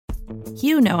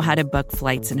You know how to book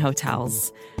flights and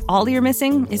hotels. All you're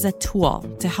missing is a tool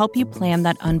to help you plan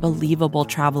that unbelievable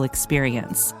travel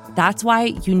experience. That's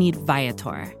why you need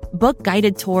Viator. Book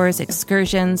guided tours,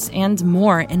 excursions, and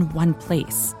more in one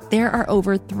place. There are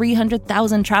over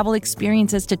 300,000 travel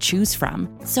experiences to choose from,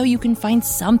 so you can find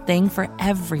something for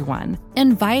everyone.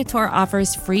 And Viator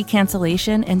offers free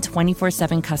cancellation and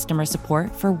 24/7 customer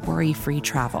support for worry-free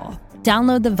travel.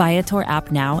 Download the Viator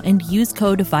app now and use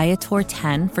code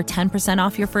Viator10 for 10%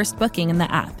 off your first booking in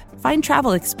the app. Find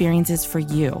travel experiences for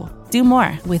you. Do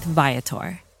more with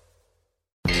Viator.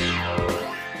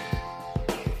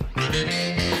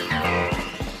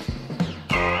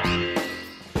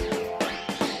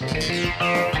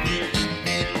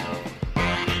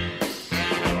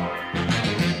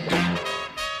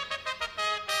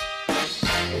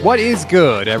 What is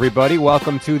good, everybody?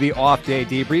 Welcome to the Off Day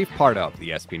Debrief, part of the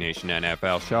SB Nation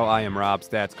NFL show. I am Rob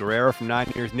Stats Guerrero from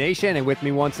Niners Nation, and with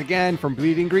me once again from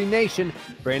Bleeding Green Nation,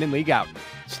 Brandon Lee Gouton.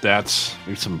 Stats,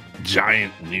 there's some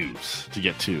giant news to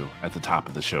get to at the top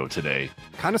of the show today.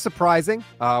 Kind of surprising.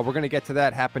 We're going to get to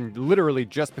that. Happened literally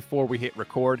just before we hit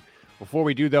record. Before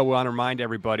we do, though, we want to remind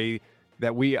everybody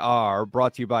that we are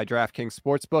brought to you by DraftKings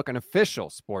Sportsbook, an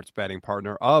official sports betting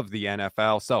partner of the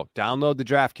NFL. So download the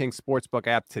DraftKings Sportsbook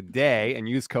app today and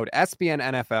use code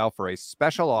SBNNFL for a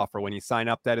special offer when you sign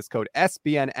up. That is code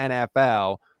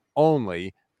SBNNFL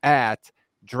only at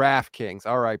DraftKings.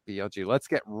 All right, BLG, let's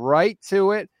get right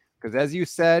to it because, as you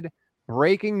said,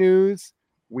 breaking news.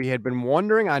 We had been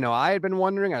wondering, I know I had been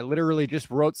wondering, I literally just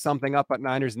wrote something up at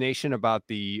Niners Nation about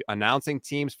the announcing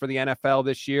teams for the NFL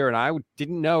this year, and I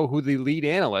didn't know who the lead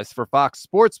analyst for Fox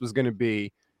Sports was going to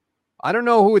be. I don't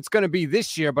know who it's going to be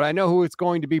this year, but I know who it's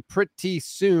going to be pretty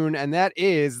soon, and that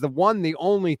is the one, the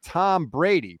only Tom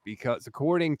Brady, because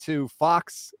according to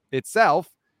Fox itself,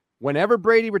 whenever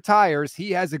Brady retires,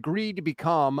 he has agreed to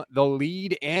become the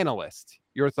lead analyst.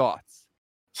 Your thoughts?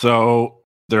 So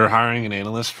they're hiring an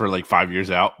analyst for like 5 years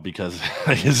out because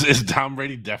is Tom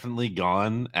Brady definitely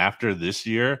gone after this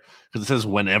year? Because it says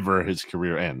whenever his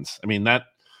career ends. I mean, that,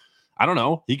 I don't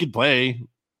know. He could play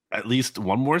at least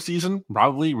one more season,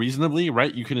 probably reasonably,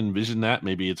 right? You can envision that.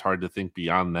 Maybe it's hard to think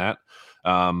beyond that.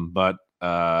 But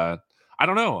I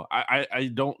don't know. I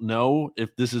don't know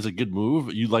if this is a good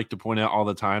move. You like to point out all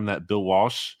the time that Bill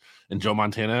Walsh and Joe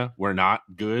Montana were not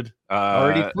good.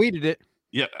 Already tweeted it.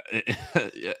 Yeah,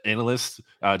 analysts,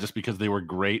 just because they were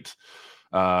great,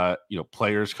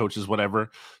 players, coaches,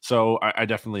 whatever. So I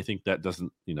definitely think that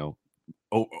doesn't,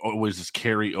 always just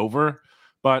carry over.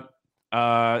 But,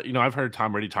 I've heard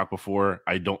Tom Brady talk before.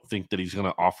 I don't think that he's going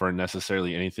to offer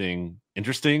necessarily anything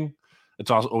interesting.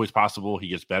 It's also always possible he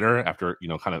gets better after,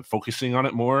 kind of focusing on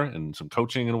it more and some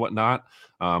coaching and whatnot.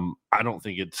 I don't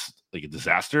think it's like a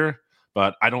disaster,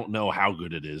 but I don't know how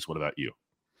good it is. What about you?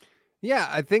 Yeah,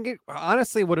 I think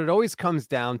honestly, what it always comes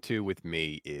down to with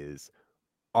me is,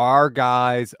 are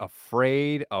guys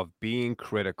afraid of being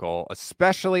critical,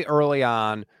 especially early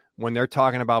on when they're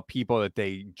talking about people that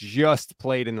they just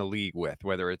played in the league with,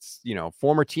 whether it's,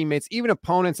 former teammates, even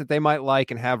opponents that they might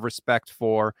like and have respect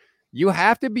for. You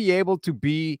have to be able to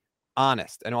be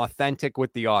honest and authentic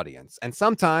with the audience. And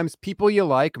sometimes people you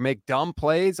like make dumb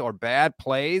plays or bad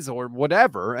plays or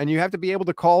whatever, and you have to be able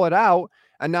to call it out.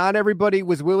 And not everybody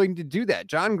was willing to do that.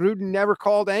 John Gruden never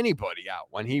called anybody out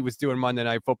when he was doing Monday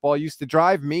Night Football. It used to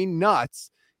drive me nuts.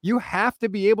 You have to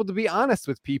be able to be honest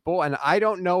with people, and I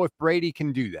don't know if Brady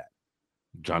can do that.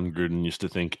 John Gruden used to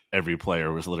think every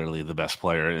player was literally the best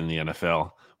player in the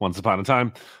NFL once upon a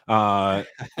time.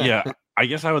 Yeah, I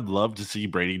guess I would love to see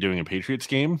Brady doing a Patriots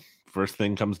game. First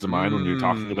thing comes to mind when you're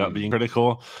talking about being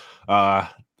critical.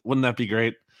 Wouldn't that be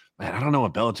great? Man, I don't know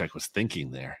what Belichick was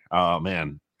thinking there. Oh,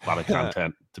 man. A lot of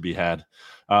content to be had.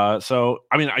 So,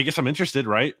 I mean, I guess I'm interested,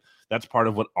 right? That's part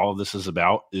of what all of this is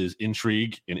about, is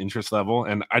intrigue and interest level.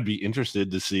 And I'd be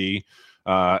interested to see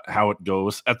how it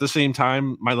goes. At the same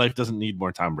time, my life doesn't need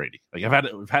more Tom Brady. Like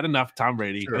we've had enough Tom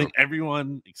Brady. True. I think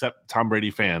everyone except Tom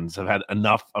Brady fans have had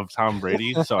enough of Tom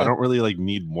Brady. So I don't really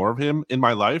need more of him in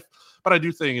my life. But I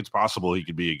do think it's possible he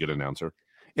could be a good announcer.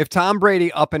 If Tom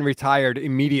Brady up and retired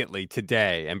immediately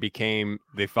today and became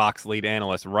the Fox lead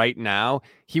analyst right now,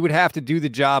 he would have to do the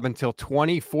job until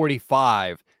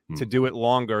 2045 to do it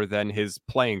longer than his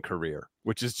playing career,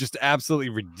 which is just absolutely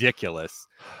ridiculous.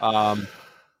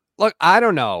 Look, I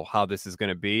don't know how this is going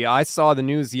to be. I saw the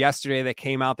news yesterday that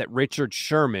came out that Richard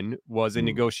Sherman was in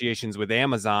negotiations with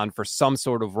Amazon for some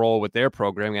sort of role with their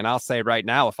programming. And I'll say right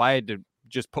now, if I had to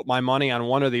just put my money on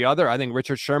one or the other, I think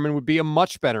Richard Sherman would be a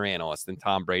much better analyst than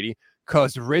Tom Brady,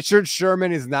 because Richard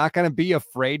Sherman is not going to be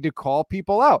afraid to call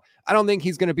people out. I don't think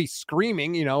he's going to be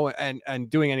screaming, and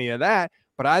doing any of that,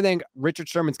 But I think Richard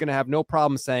Sherman's going to have no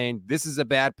problem saying this is a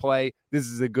bad play, this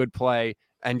is a good play,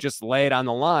 and just lay it on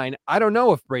the line. I don't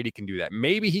know if Brady can do that.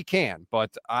 Maybe he can,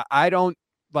 but I don't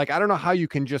know how you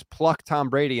can just pluck Tom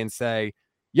Brady and say,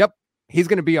 yep, he's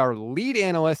going to be our lead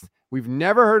analyst. We've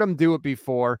never heard him do it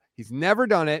before. He's never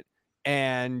done it,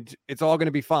 and it's all going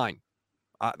to be fine.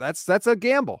 That's a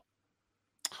gamble.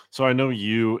 So I know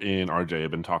you and RJ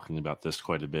have been talking about this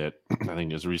quite a bit. I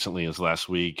think as recently as last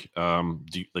week. Who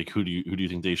do you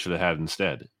think they should have had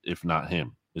instead, if not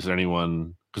him? Is there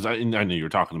anyone? Because I know you were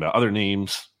talking about other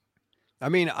names. I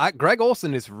mean, Greg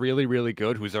Olsen is really, really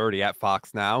good, who's already at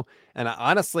Fox now. And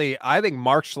honestly, I think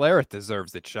Mark Schlereth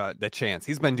deserves the chance.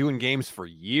 He's been doing games for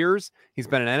years. He's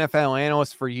been an NFL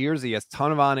analyst for years. He has a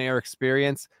ton of on-air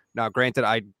experience. Now, granted,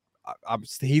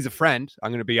 he's a friend.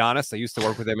 I'm going to be honest. I used to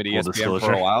work with him at ESPN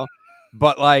for a while.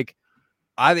 But,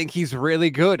 I think he's really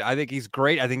good. I think he's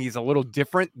great. I think he's a little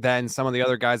different than some of the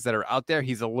other guys that are out there.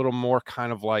 He's a little more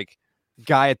kind of like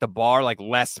guy at the bar,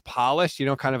 less polished,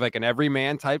 kind of like an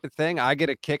everyman type of thing. I get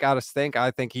a kick out of Stink.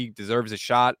 I think he deserves a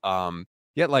shot.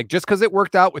 Just because it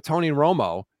worked out with Tony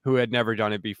Romo, who had never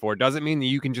done it before, doesn't mean that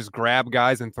you can just grab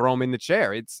guys and throw them in the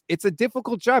chair. It's a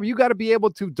difficult job. You got to be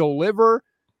able to deliver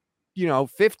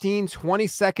 15,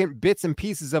 20-second bits and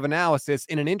pieces of analysis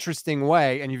in an interesting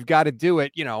way. And you've got to do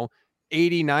it,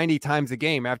 80, 90 times a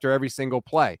game after every single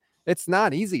play. It's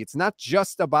not easy. It's not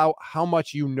just about how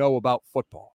much you know about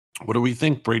football. What do we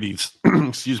think Brady's,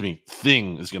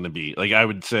 thing is going to be? I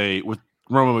would say with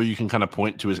Romo, you can kind of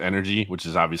point to his energy, which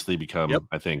has obviously become,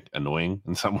 I think, annoying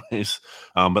in some ways.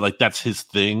 But that's his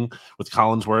thing. With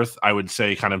Collinsworth, I would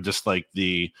say kind of just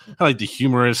the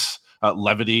humorous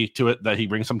levity to it that he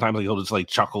brings sometimes. He'll just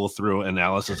chuckle through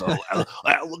analysis.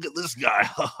 Look at this guy,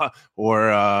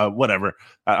 or whatever.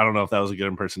 I don't know if that was a good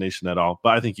impersonation at all,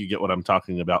 but I think you get what I'm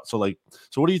talking about. So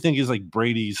what do you think is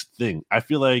Brady's thing? I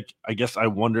feel I guess I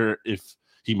wonder if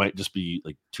he might just be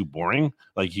too boring.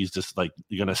 He's just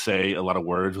you're gonna say a lot of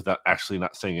words without actually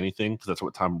not saying anything, because that's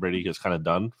what Tom Brady has kind of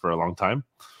done for a long time.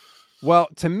 Well,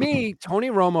 to me, Tony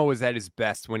Romo is at his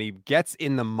best when he gets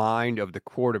in the mind of the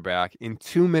quarterback in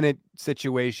 2-minute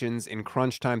situations, in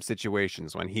crunch time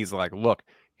situations, when he's like, look,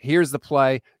 here's the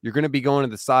play. You're going to be going to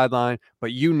the sideline,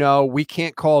 but we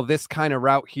can't call this kind of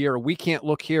route here. We can't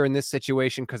look here in this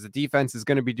situation because the defense is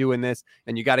going to be doing this,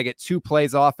 and you got to get 2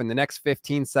 plays off in the next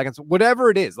 15 seconds, whatever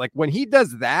it is. When he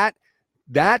does that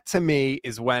to me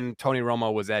is when Tony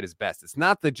Romo was at his best. It's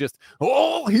not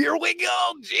here we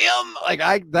go, Jim.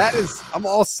 I'm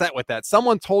all set with that.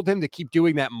 Someone told him to keep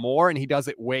doing that more, and he does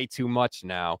it way too much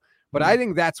now. But I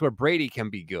think that's where Brady can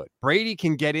be good. Brady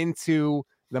can get into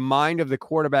the mind of the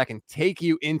quarterback and take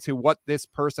you into what this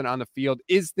person on the field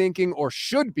is thinking or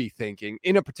should be thinking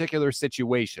in a particular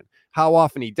situation. How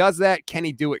often he does that? Can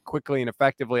he do it quickly and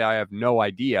effectively? I have no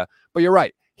idea. But you're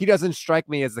right. He doesn't strike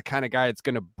me as the kind of guy that's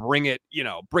going to bring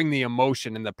the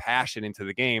emotion and the passion into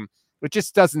the game. It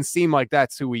just doesn't seem like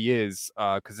that's who he is,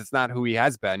 because it's not who he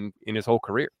has been in his whole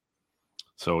career.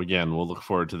 So again, we'll look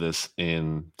forward to this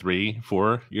in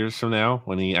 3-4 years from now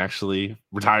when he actually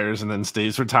retires and then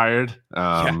stays retired.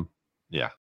 Yeah.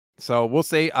 So we'll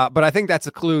see. But I think that's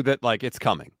a clue that it's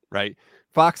coming, right?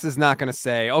 Fox is not going to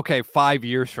say, okay, 5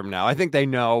 years from now. I think they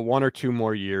know 1 or 2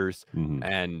 more years,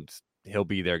 and he'll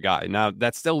be their guy. Now,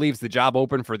 that still leaves the job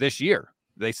open for this year.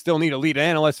 They still need a lead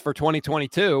analyst for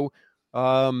 2022.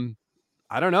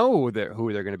 I don't know who they're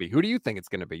going to be. Who do you think it's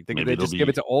going to be? Think they just give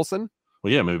it to Olsen?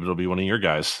 Well, yeah, maybe it'll be one of your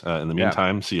guys. In the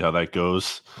meantime, see how that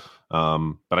goes.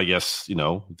 But I guess,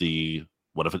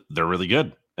 what if they're really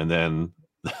good? And then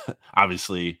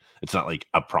obviously it's not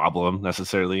a problem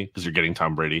necessarily because you're getting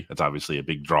Tom Brady. That's obviously a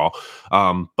big draw.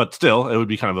 But still, it would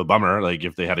be kind of a bummer.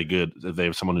 If they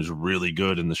have someone who's really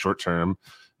good in the short term,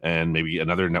 and maybe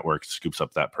another network scoops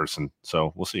up that person.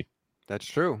 So we'll see. That's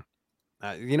true.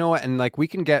 You know what? And we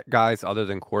can get guys other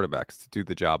than quarterbacks to do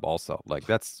the job also.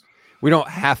 We don't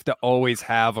have to always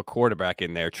have a quarterback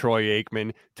in there. Troy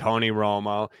Aikman, Tony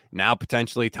Romo, now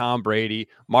potentially Tom Brady,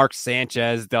 Mark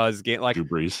Sanchez does get Drew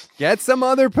Brees. Get some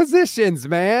other positions,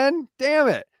 man. Damn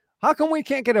it. How come we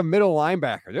can't get a middle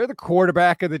linebacker? They're the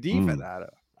quarterback of the defense.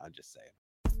 I'm just saying.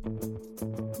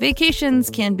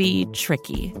 Vacations can be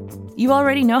tricky. You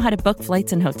already know how to book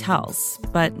flights and hotels,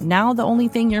 but now the only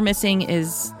thing you're missing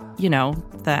is,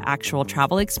 the actual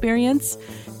travel experience.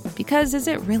 Because is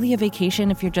it really a vacation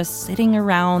if you're just sitting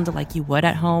around like you would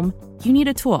at home? You need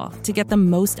a tool to get the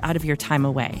most out of your time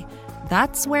away.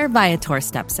 That's where Viator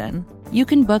steps in. You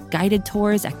can book guided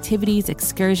tours, activities,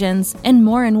 excursions, and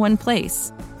more in one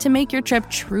place to make your trip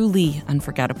truly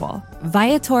unforgettable.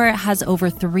 Viator has over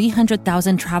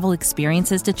 300,000 travel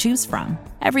experiences to choose from.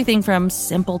 Everything from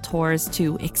simple tours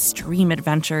to extreme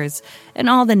adventures and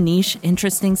all the niche,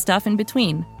 interesting stuff in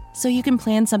between. So you can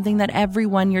plan something that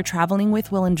everyone you're traveling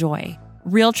with will enjoy.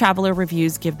 Real traveler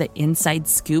reviews give the inside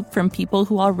scoop from people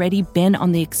who already been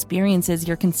on the experiences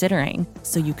you're considering,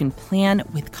 so you can plan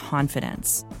with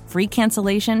confidence. Free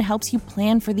cancellation helps you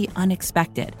plan for the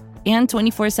unexpected. And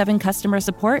 24/7 customer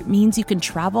support means you can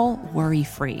travel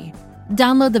worry-free.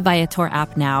 Download the Viator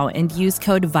app now and use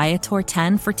code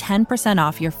Viator10 for 10%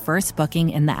 off your first booking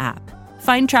in the app.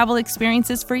 Find travel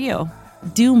experiences for you.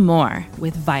 Do more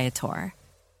with Viator.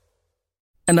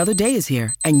 Another day is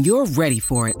here, and you're ready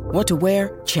for it. What to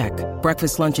wear? Check.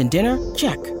 Breakfast, lunch, and dinner?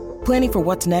 Check. Planning for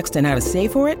what's next and how to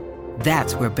save for it?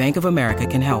 That's where Bank of America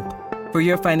can help. For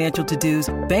your financial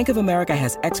to-dos, Bank of America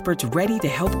has experts ready to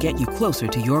help get you closer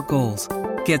to your goals.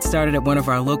 Get started at one of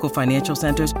our local financial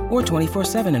centers or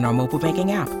 24/7 in our mobile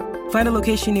banking app. Find a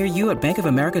location near you at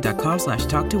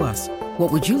bankofamerica.com/talktous.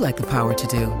 What would you like the power to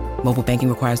do? Mobile banking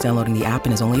requires downloading the app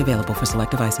and is only available for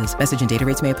select devices. Message and data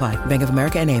rates may apply. Bank of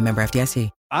America N.A., member FDIC.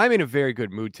 I'm in a very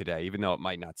good mood today, even though it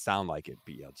might not sound like it,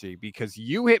 BLG, because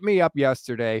you hit me up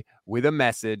yesterday with a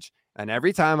message, and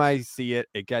every time I see it,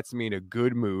 it gets me in a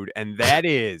good mood, and that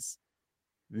is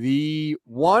the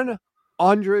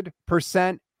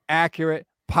 100% accurate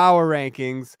power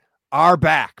rankings are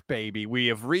back, baby. We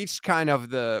have reached kind of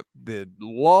the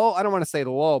lull. I don't want to say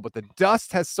the lull, but the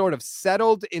dust has sort of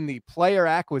settled in the player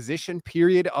acquisition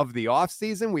period of the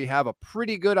offseason. We have a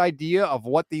pretty good idea of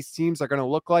what these teams are going to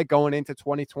look like going into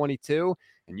 2022.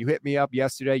 And you hit me up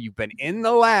yesterday. You've been in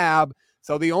the lab.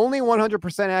 So the only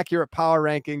 100% accurate power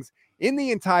rankings in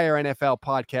the entire NFL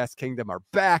podcast kingdom are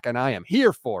back, and I am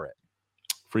here for it.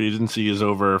 Free agency is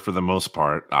over for the most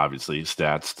part. Obviously,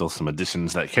 stats, still some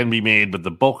additions that can be made, but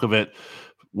the bulk of it,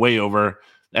 way over.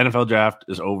 The NFL draft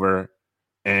is over,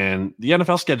 and the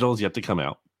NFL schedule is yet to come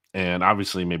out. And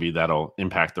obviously, maybe that'll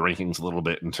impact the rankings a little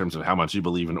bit in terms of how much you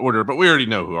believe in order, but we already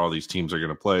know who all these teams are going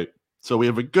to play. So we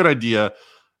have a good idea, I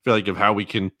feel like, of how we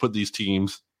can put these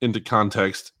teams into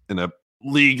context in a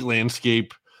league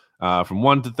landscape from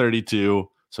 1 to 32.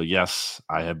 So, yes,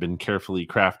 I have been carefully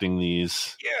crafting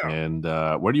these. Yeah. And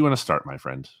where do you want to start, my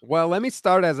friend? Well, let me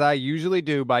start, as I usually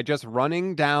do, by just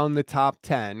running down the top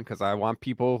 10, because I want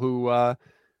people who, I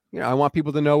want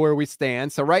people to know where we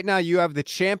stand. So right now you have the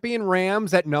champion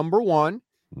Rams at number 1,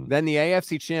 then the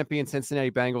AFC champion Cincinnati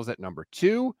Bengals at number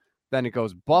 2. Then it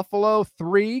goes Buffalo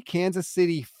 3, Kansas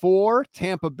City 4,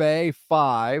 Tampa Bay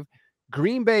 5,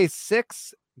 Green Bay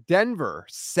 6, Denver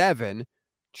 7,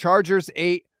 Chargers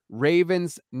 8,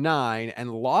 Ravens 9,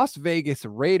 and Las Vegas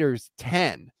Raiders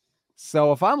 10.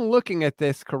 So if I'm looking at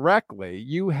this correctly,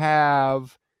 you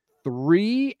have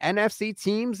 3 NFC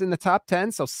teams in the top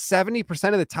 10. So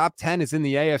 70% of the top 10 is in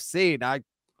the AFC. And I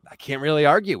can't really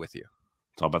argue with you.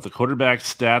 It's all about the quarterback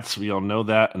stats. We all know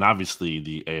that. And obviously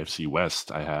the AFC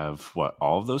West, I have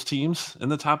all of those teams in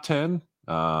the top 10.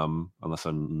 Unless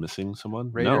I'm missing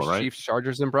someone. Raiders, no, right? Chiefs,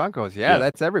 Chargers, and Broncos. Yeah,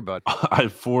 that's everybody. I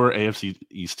have 4 AFC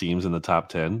East teams in the top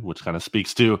 10, which kind of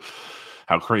speaks to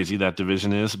how crazy that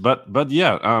division is. But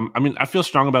yeah, I feel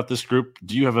strong about this group.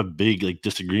 Do you have a big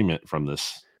disagreement from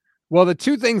this? Well, the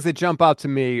two things that jump out to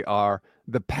me are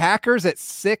the Packers at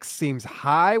 6 seems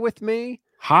high with me.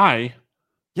 High?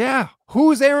 Yeah.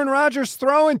 Who's Aaron Rodgers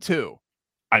throwing to?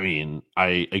 I mean,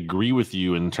 I agree with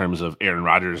you in terms of Aaron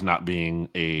Rodgers not being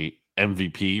a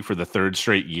MVP for the 3rd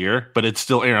straight year, but it's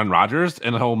still Aaron Rodgers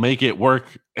and he'll make it work.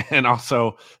 And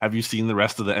also, have you seen the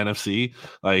rest of the NFC?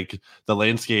 Like, the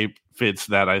landscape fits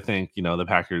that. I think, the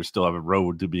Packers still have a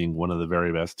road to being one of the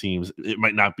very best teams. It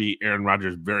might not be Aaron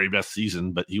Rodgers' very best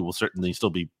season, but he will certainly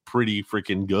still be pretty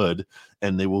freaking good,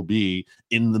 and they will be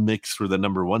in the mix for the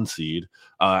number 1 seed.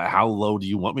 How low do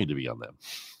you want me to be on them?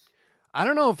 I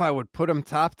don't know if I would put him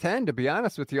top 10, to be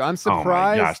honest with you. I'm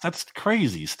surprised. Oh my gosh, that's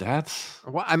crazy stats.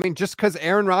 Well, I mean, just because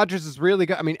Aaron Rodgers is really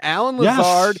good. I mean, Alan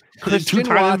Lazard, Christian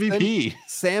Watson, MVP.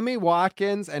 Sammy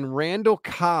Watkins, and Randall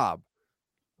Cobb.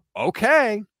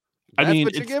 Okay. That's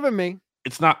what you're giving me.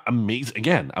 It's not amazing.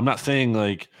 Again, I'm not saying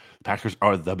like the Packers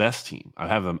are the best team. I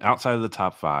have them outside of the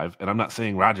top 5, and I'm not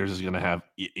saying Rodgers is going to have,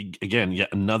 again, yet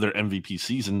another MVP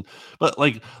season. But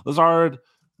like Lazard,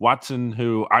 Watson,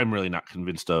 who I'm really not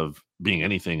convinced of being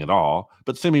anything at all,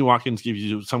 but Sammy Watkins gives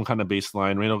you some kind of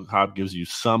baseline. Randall Cobb gives you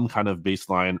some kind of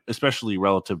baseline, especially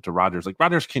relative to Rodgers. Like,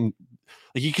 Rodgers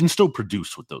he can still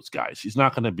produce with those guys. He's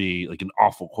not going to be like an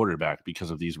awful quarterback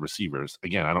because of these receivers.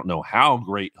 Again, I don't know how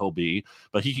great he'll be,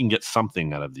 but he can get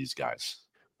something out of these guys.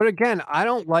 But again, I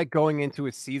don't like going into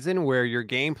a season where your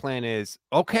game plan is,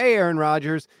 okay, Aaron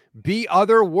Rodgers, be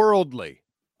otherworldly.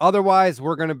 Otherwise,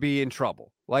 we're going to be in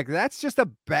trouble. Like, that's just a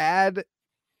bad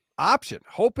option.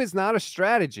 Hope is not a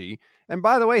strategy. And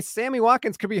by the way, Sammy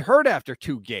Watkins could be hurt after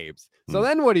 2 games. So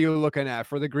then what are you looking at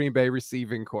for the Green Bay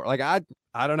receiving core? Like,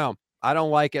 I don't know. I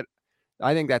don't like it.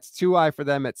 I think that's too high for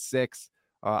them at 6.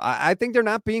 I think they're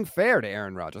not being fair to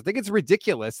Aaron Rodgers. I think it's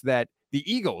ridiculous that the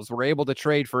Eagles were able to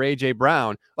trade for A.J.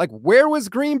 Brown. Like, where was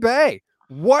Green Bay?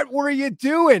 What were you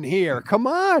doing here? Come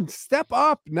on, step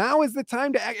up. Now is the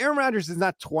time to act. Aaron Rodgers is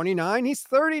not 29. He's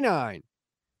 39.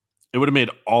 It would have made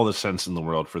all the sense in the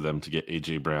world for them to get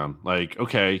A.J. Brown. Like,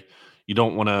 okay, you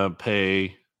don't want to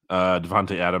pay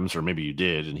Devontae Adams, or maybe you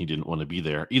did and he didn't want to be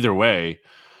there. Either way,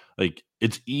 like,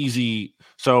 it's easy.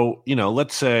 So,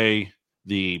 let's say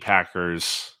the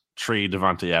Packers trade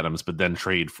Devontae Adams, but then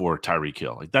trade for Tyreek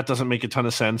Hill. Like, that doesn't make a ton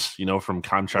of sense, from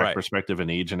contract perspective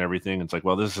and age and everything. It's like,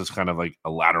 well, this is kind of like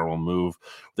a lateral move.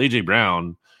 With A.J.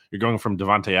 Brown, you're going from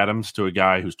Devontae Adams to a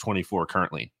guy who's 24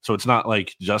 currently. So it's not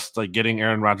like just like getting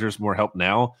Aaron Rodgers more help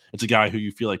now. It's a guy who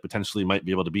you feel like potentially might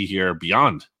be able to be here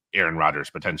beyond Aaron Rodgers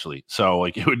potentially. So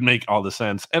like, it would make all the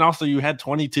sense. And also you had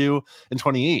 22 and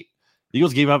 28. The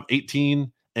Eagles gave up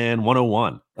 18 and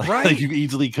 101. Right. Like, you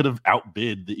easily could have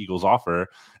outbid the Eagles offer,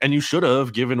 and you should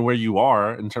have, given where you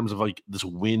are in terms of like this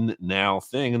win now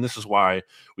thing. And this is why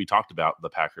we talked about the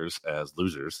Packers as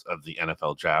losers of the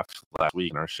NFL draft last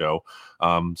week in our show.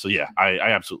 So yeah, I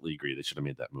absolutely agree. They should have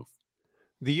made that move.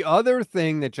 The other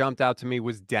thing that jumped out to me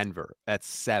was Denver at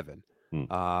 7.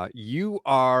 You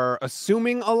are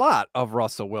assuming a lot of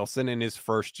Russell Wilson in his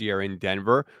first year in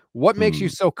Denver. What makes you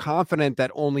so confident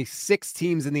that only 6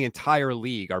 teams in the entire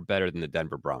league are better than the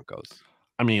Denver Broncos?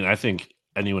 I mean, I think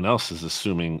anyone else is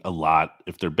assuming a lot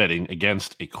if they're betting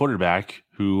against a quarterback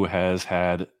who has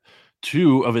had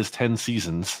 2 of his 10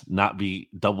 seasons not be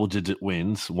double-digit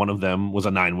wins. One of them was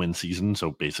a 9-win season,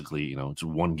 so basically, it's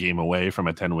 1 game away from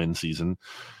a 10-win season.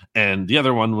 And the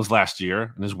other one was last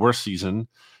year in his worst season,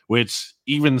 which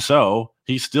even so,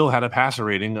 he still had a passer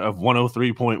rating of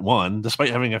 103.1, despite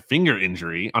having a finger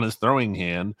injury on his throwing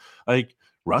hand. Like,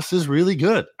 Russ is really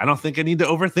good. I don't think I need to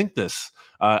overthink this.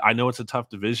 I know it's a tough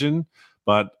division,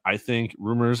 but I think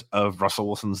rumors of Russell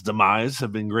Wilson's demise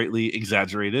have been greatly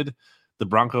exaggerated. The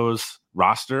Broncos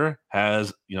roster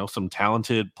has, some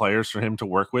talented players for him to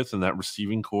work with in that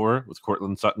receiving core, with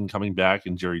Cortland Sutton coming back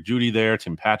and Jerry Jeudy there,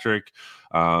 Tim Patrick.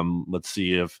 Let's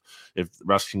see if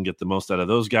Russ can get the most out of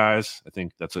those guys. I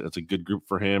think that's a good group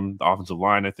for him. The offensive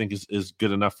line, I think, is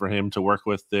good enough for him to work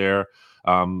with there.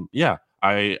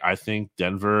 I think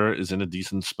Denver is in a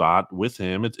decent spot with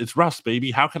him. It's Russ,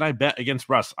 baby. How can I bet against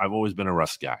Russ? I've always been a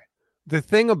Russ guy. The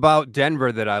thing about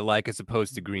Denver that I like as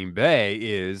opposed to Green Bay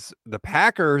is the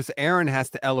Packers, Aaron has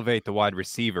to elevate the wide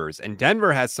receivers, and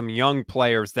Denver has some young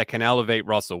players that can elevate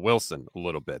Russell Wilson a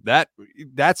little bit.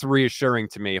 That's reassuring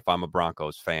to me if I'm a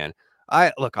Broncos fan.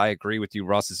 I agree with you.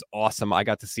 Russ is awesome. I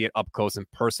got to see it up close and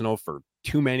personal for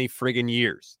too many friggin'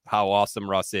 years, how awesome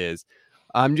Russ is.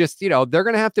 I'm just, they're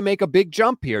going to have to make a big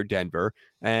jump here, Denver,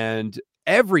 and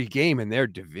every game in their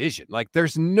division, like,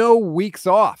 there's no weeks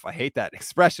off. I hate that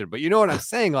expression, but you know what I'm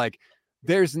saying? Like,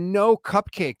 there's no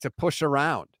cupcake to push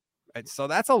around. And so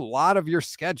that's a lot of your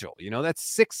schedule. That's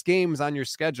 6 games on your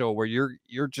schedule where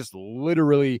you're just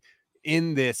literally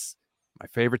in this, my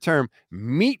favorite term,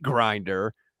 meat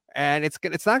grinder. And it's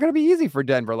not going to be easy for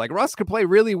Denver. Like, Russ could play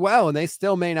really well and they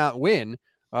still may not win.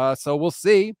 So we'll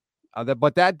see.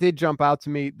 But that did jump out to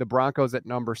me. The Broncos at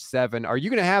number 7. Are you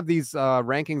going to have these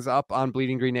rankings up on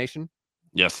Bleeding Green Nation?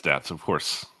 Yes, stats, of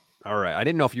course. All right. I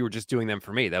didn't know if you were just doing them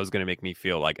for me. That was going to make me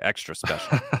feel like extra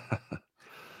special.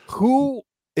 Who,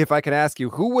 if I could ask you,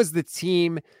 who was the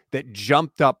team that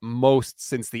jumped up most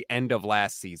since the end of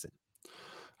last season?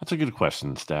 That's a good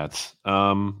question, Stats.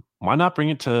 Why not bring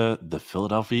it to the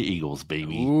Philadelphia Eagles,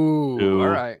 baby? Ooh, all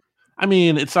right. I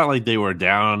mean, it's not like they were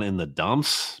down in the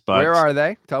dumps, but where are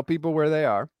they? Tell people where they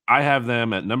are. I have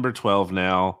them at number 12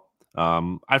 now.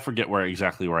 I forget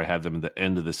exactly where I had them at the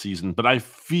end of the season, but I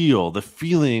feel the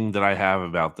feeling that I have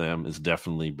about them is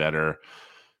definitely better.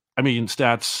 I mean,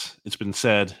 Stats, it's been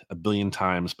said a billion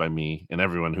times by me and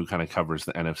everyone who kind of covers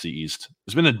the NFC East.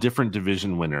 There's been a different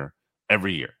division winner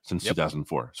every year since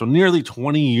 2004. So nearly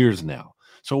 20 years now.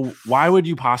 So why would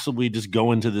you possibly just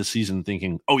go into this season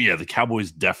thinking, oh yeah, the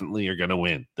Cowboys definitely are going to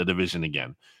win the division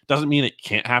again? Doesn't mean it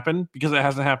can't happen because it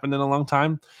hasn't happened in a long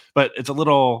time, but it's a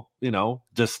little,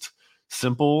 just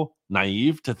simple,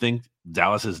 naive to think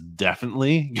Dallas is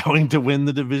definitely going to win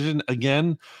the division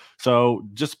again. So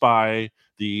just by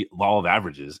the law of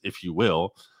averages, if you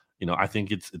will, I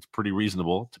think it's pretty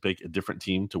reasonable to pick a different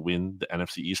team to win the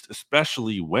NFC East,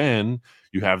 especially when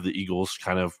you have the Eagles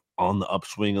kind of on the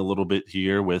upswing a little bit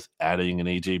here with adding an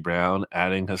A.J. Brown,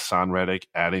 adding Hassan Reddick,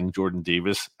 adding Jordan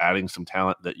Davis, adding some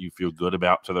talent that you feel good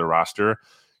about to their roster.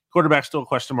 Quarterback still a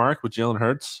question mark with Jalen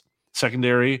Hurts.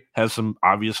 Secondary has some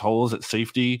obvious holes at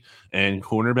safety and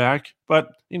cornerback, but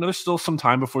there's still some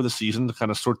time before the season to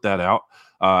kind of sort that out,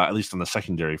 at least on the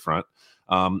secondary front.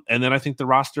 And then I think the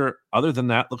roster, other than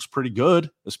that, looks pretty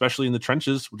good, especially in the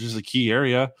trenches, which is a key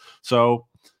area. So,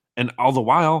 and all the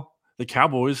while, the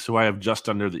Cowboys, who I have just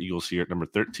under the Eagles here at number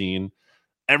 13,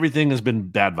 everything has been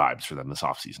bad vibes for them this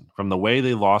offseason. From the way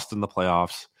they lost in the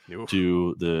playoffs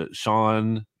to the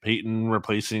Sean Payton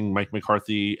replacing Mike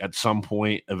McCarthy at some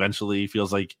point, eventually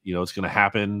feels like, it's going to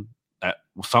happen at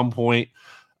some point,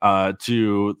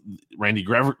 to Randy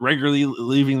Gregory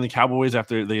leaving the Cowboys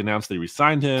after they announced they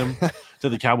re-signed him, to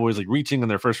the Cowboys like reaching on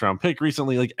their first round pick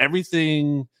recently. Like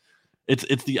everything,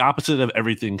 it's the opposite of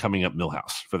everything coming up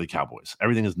Millhouse for the Cowboys.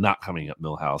 Everything is not coming up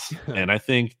Millhouse. And I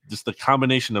think just the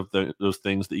combination of those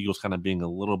things, the Eagles kind of being a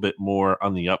little bit more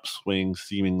on the upswing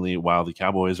seemingly, while the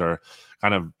Cowboys are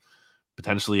kind of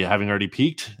potentially having already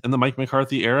peaked in the Mike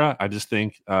McCarthy era. I just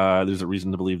think there's a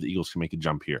reason to believe the Eagles can make a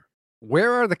jump here.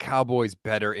 Where are the Cowboys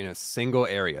better in a single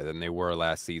area than they were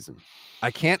last season?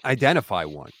 I can't identify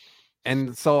one.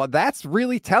 And so that's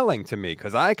really telling to me,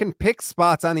 because I can pick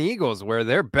spots on the Eagles where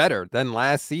they're better than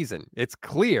last season. It's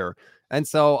clear. And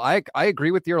so I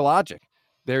agree with your logic.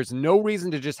 There's no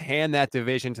reason to just hand that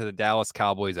division to the Dallas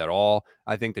Cowboys at all.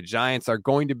 I think the Giants are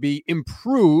going to be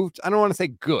improved. I don't want to say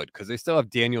good, because they still have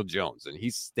Daniel Jones and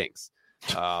he stinks.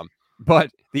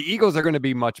 But the Eagles are going to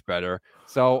be much better.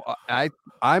 So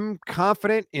I'm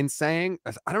confident in saying,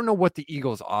 I don't know what the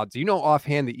Eagles odds. Do you know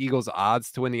offhand the Eagles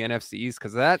odds to win the NFCs?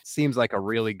 Because that seems like a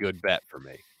really good bet for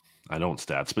me. I don't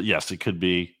stats, but yes, it could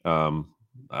be.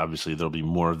 Obviously, there'll be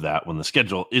more of that when the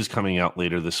schedule is coming out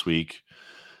later this week.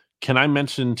 Can I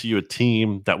mention to you a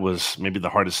team that was maybe the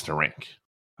hardest to rank?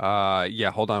 Yeah,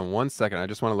 hold on one second. I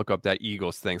just want to look up that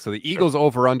Eagles thing. So the Eagles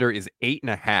over under is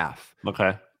 8.5.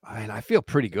 Okay. And I feel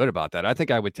pretty good about that. I think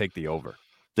I would take the over.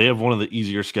 They have one of the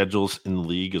easier schedules in the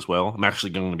league as well. I'm actually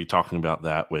going to be talking about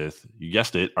that with, you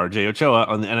guessed it, RJ Ochoa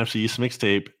on the NFC East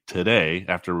mixtape today,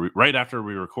 right after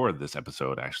we record this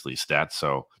episode, actually, stats.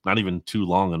 So not even too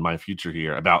long in my future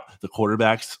here, about the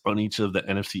quarterbacks on each of the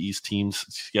NFC East teams'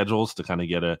 schedules to kind of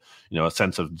get a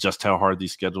sense of just how hard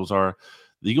these schedules are.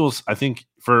 The Eagles, I think,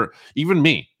 for even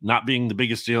me, not being the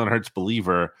biggest Jalen Hurts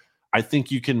believer, I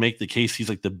think you can make the case he's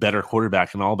like the better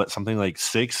quarterback in all but something like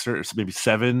 6 or maybe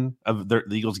 7 of the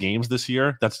Eagles games this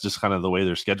year. That's just kind of the way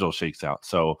their schedule shakes out.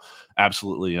 So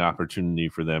absolutely an opportunity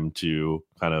for them to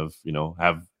kind of,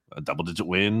 have a double-digit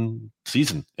win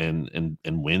season and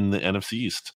win the NFC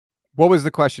East. What was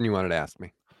the question you wanted to ask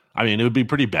me? I mean, it would be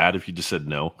pretty bad if you just said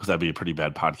no, because that'd be a pretty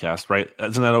bad podcast, right?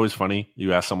 Isn't that always funny?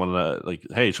 You ask someone like,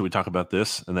 hey, should we talk about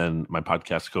this? And then my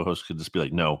podcast co-host could just be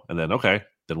like, no. And then, okay,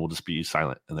 then we'll just be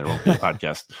silent and there won't be a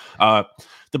podcast.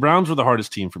 The Browns were the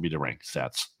hardest team for me to rank,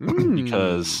 stats,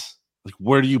 because like,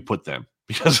 where do you put them?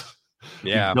 Because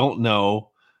you don't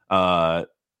know about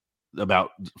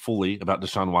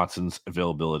Deshaun Watson's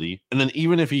availability. And then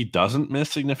even if he doesn't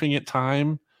miss significant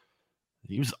time,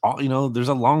 there's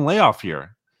a long layoff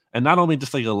here. And not only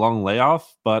just like a long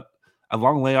layoff, but a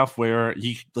long layoff where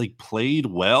he like played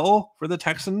well for the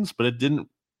Texans, but it didn't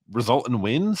result in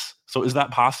wins. So is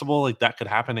that possible? Like that could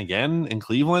happen again in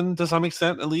Cleveland to some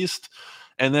extent, at least.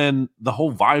 And then the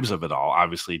whole vibes of it all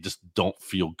obviously just don't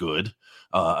feel good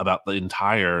about the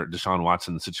entire Deshaun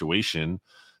Watson situation.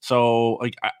 So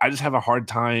like I just have a hard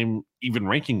time even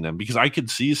ranking them, because I could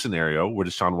see a scenario where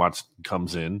Deshaun Watson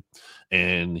comes in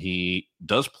and he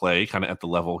does play kind of at the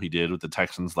level he did with the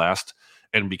Texans last.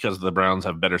 And because the Browns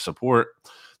have better support,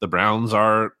 the Browns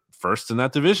are first in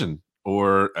that division,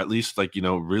 or at least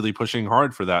really pushing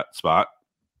hard for that spot.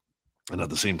 And at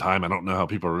the same time, I don't know how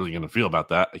people are really going to feel about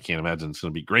that. I can't imagine it's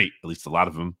going to be great, at least a lot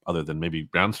of them, other than maybe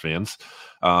Browns fans.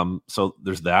 So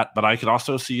there's that. But I could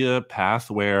also see a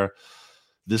path where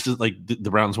this is like the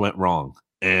Browns went wrong.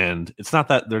 And it's not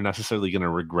that they're necessarily going to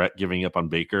regret giving up on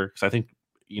Baker, because I think,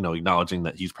 acknowledging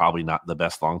that he's probably not the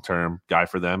best long-term guy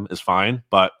for them is fine.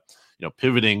 But,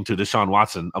 pivoting to Deshaun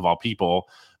Watson, of all people,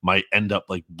 might end up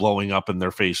like blowing up in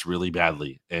their face really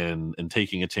badly, and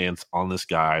taking a chance on this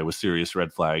guy with serious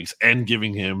red flags and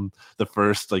giving him the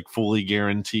first like fully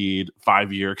guaranteed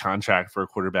 5-year contract for a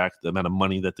quarterback, the amount of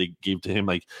money that they gave to him.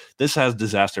 Like this has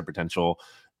disaster potential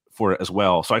for it as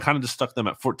well. So I kind of just stuck them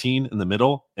at 14 in the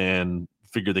middle and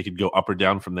figured they could go up or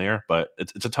down from there. But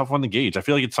it's a tough one to gauge. I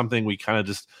feel like it's something we kind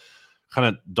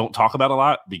of don't talk about a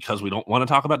lot because we don't want to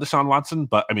talk about Deshaun Watson.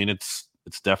 But I mean, it's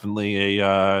definitely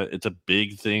it's a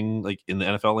big thing like in the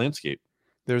NFL landscape.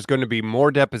 There's going to be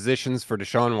more depositions for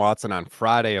Deshaun Watson on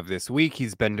Friday of this week.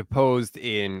 He's been deposed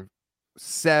in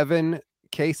 7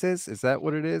 cases. Is that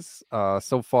what it is?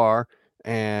 So far.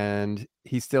 And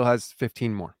he still has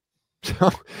 15 more.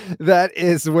 So that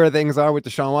is where things are with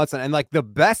Deshaun Watson. And like the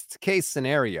best case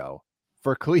scenario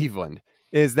for Cleveland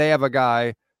is they have a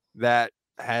guy that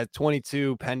had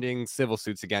 22 pending civil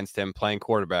suits against him playing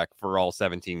quarterback for all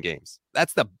 17 games.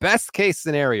 That's the best case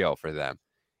scenario for them.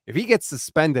 If he gets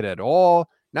suspended at all,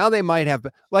 now they might have,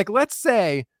 like, let's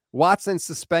say Watson's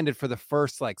suspended for the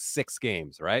first like 6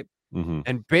 games, right? Mm-hmm.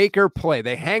 And Baker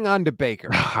they hang on to Baker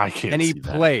I can't and he see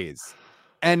that. plays.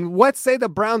 And let's say the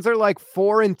Browns are like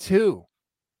 4-2,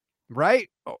 right?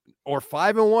 Or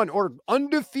 5-1 or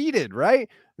undefeated, right?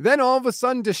 Then all of a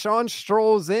sudden Deshaun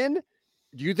strolls in.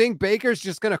 Do you think Baker's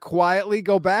just going to quietly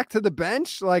go back to the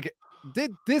bench? Like,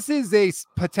 this is a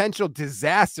potential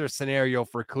disaster scenario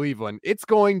for Cleveland. It's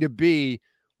going to be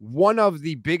one of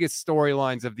the biggest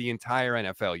storylines of the entire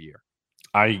NFL year.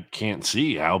 I can't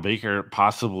see how Baker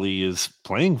possibly is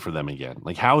playing for them again.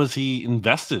 Like, how is he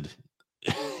invested?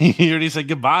 He already said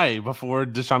goodbye before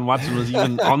Deshaun Watson was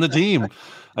even on the team.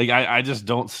 Like, I just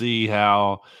don't see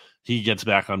how he gets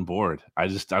back on board. I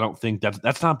don't think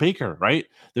that's not Baker, right?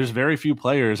 There's very few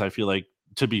players, I feel like,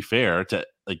 to be fair, to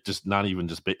like just not even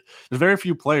just there's very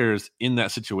few players in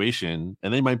that situation,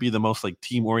 and they might be the most like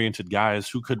team-oriented guys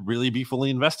who could really be fully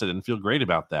invested and feel great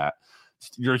about that.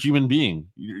 You're a human being.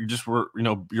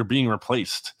 You're being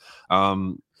replaced.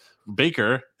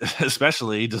 Baker,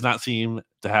 especially, does not seem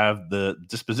to have the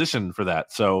disposition for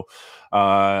that. So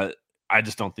I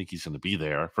just don't think he's going to be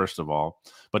there, first of all.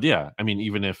 But yeah, I mean,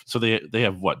 even if so, they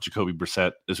have what? Jacoby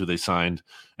Brissett is who they signed,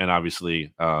 and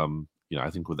obviously, I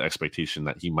think with the expectation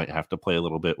that he might have to play a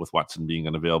little bit with Watson being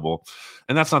unavailable,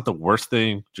 and that's not the worst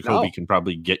thing. Jacoby can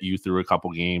probably get you through a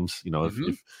couple games.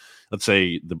 If let's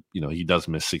say he does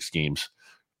miss 6 games.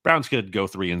 Browns could go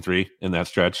 3-3 in that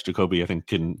stretch. Jacoby, I think,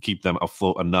 can keep them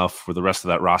afloat enough for the rest of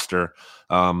that roster.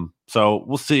 So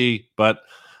we'll see, but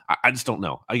I just don't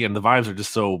know. Again, the vibes are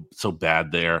just so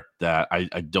bad there that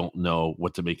I don't know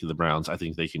what to make of the Browns. I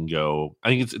think they can go. I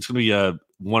think it's going to be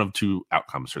one of 2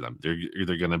 outcomes for them. They're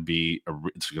either going to be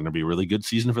it's going to be a really good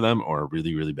season for them or a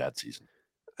really, really bad season.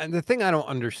 And the thing I don't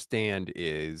understand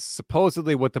is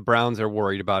supposedly what the Browns are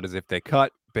worried about is if they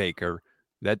cut Baker,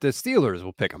 that the Steelers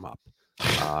will pick him up.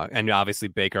 And obviously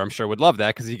Baker, I'm sure, would love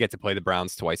that because you get to play the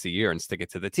Browns twice a year and stick it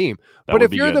to the team. But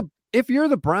if you're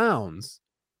the Browns,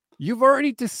 you've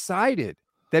already decided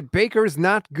that Baker is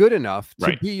not good enough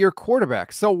to be your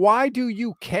quarterback. So why do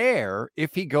you care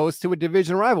if he goes to a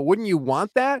division rival? Wouldn't you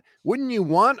want that? Wouldn't you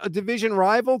want a division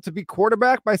rival to be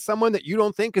quarterbacked by someone that you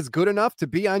don't think is good enough to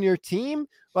be on your team?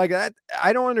 Like that,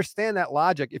 I don't understand that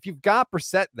logic. If you've got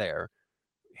Brissett there,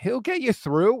 he'll get you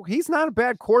through. He's not a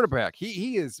bad quarterback.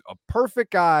 He is a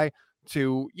perfect guy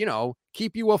to,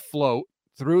 keep you afloat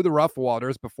through the rough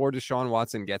waters before Deshaun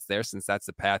Watson gets there, since that's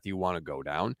the path you want to go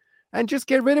down. And just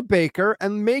get rid of Baker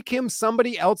and make him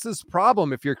somebody else's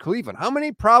problem if you're Cleveland. How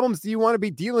many problems do you want to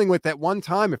be dealing with at one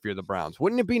time if you're the Browns?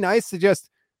 Wouldn't it be nice to just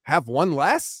have one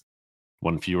less?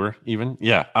 One fewer, even?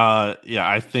 Yeah.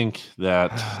 I think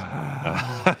that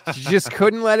you just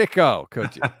couldn't let it go,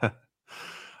 could you?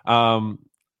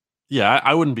 Yeah,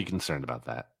 I wouldn't be concerned about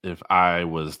that if I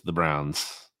was the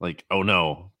Browns. Like, oh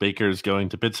no, Baker's going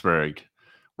to Pittsburgh.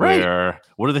 Where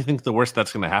what do they think the worst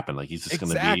that's going to happen? Like, he's just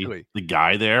going to be the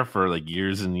guy there for like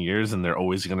years and years, and they're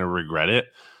always going to regret it.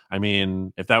 I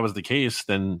mean, if that was the case,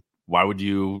 then why would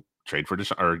you trade for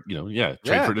Deshaun?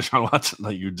 Or for Deshaun Watson?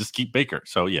 Like, you just keep Baker.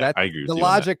 So I agree with you. The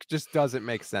logic just doesn't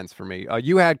make sense for me.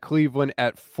 You had Cleveland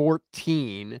at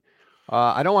 14.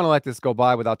 I don't want to let this go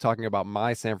by without talking about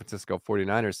my San Francisco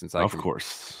 49ers, since I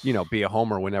can, be a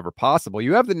homer whenever possible.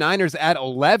 You have the Niners at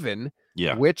 11,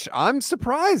 which I'm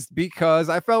surprised because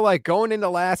I felt like going into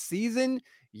last season,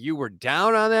 you were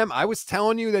down on them. I was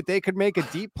telling you that they could make a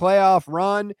deep playoff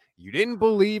run. You didn't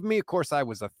believe me. Of course, I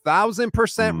was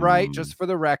 1,000% right, just for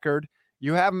the record.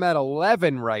 You have them at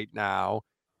 11 right now.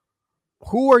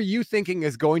 Who are you thinking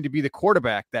is going to be the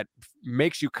quarterback that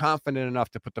makes you confident enough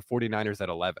to put the 49ers at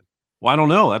 11? Well, I don't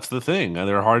know. That's the thing.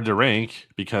 They're hard to rank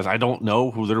because I don't know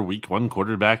who their week 1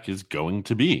 quarterback is going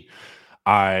to be.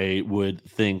 I would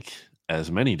think,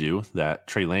 as many do, that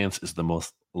Trey Lance is the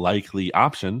most likely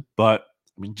option. But,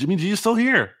 I mean, Jimmy G is still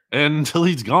here. And until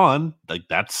he's gone, like,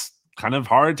 that's kind of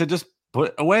hard to just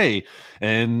put away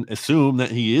and assume that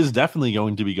he is definitely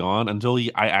going to be gone until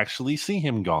I actually see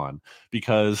him gone.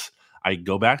 Because I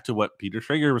go back to what Peter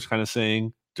Schrager was kind of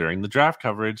saying during the draft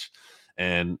coverage.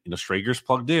 And, Schrager's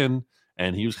plugged in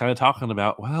and he was kind of talking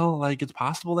about, well, like, it's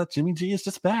possible that Jimmy G is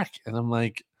just back. And I'm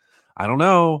like, I don't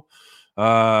know.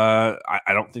 I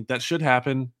don't think that should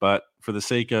happen, but for the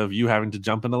sake of you having to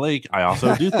jump in the lake, I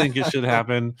also do think it should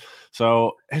happen.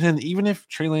 So, and then even if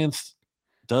Trey Lance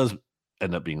does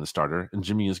end up being the starter and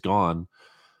Jimmy is gone,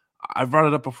 I've brought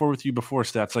it up before with you before,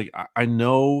 Stats. Like, I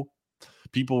know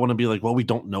people want to be like, well, we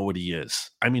don't know what he is.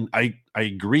 I mean, I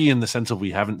agree in the sense of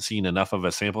we haven't seen enough of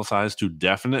a sample size to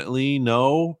definitely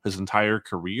know his entire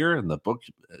career and the book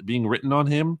being written on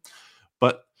him.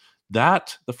 But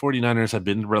that the 49ers have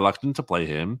been reluctant to play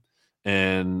him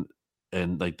and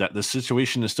like that the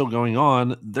situation is still going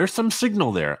on, there's some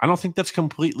signal there. I don't think that's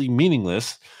completely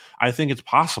meaningless. I think it's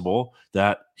possible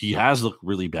that he has looked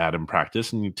really bad in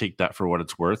practice, and you take that for what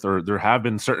it's worth, or there have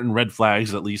been certain red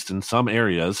flags, at least in some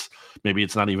areas. Maybe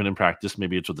it's not even in practice.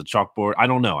 Maybe it's with the chalkboard. I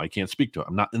don't know. I can't speak to it.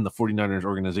 I'm not in the 49ers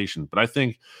organization, but I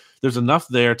think there's enough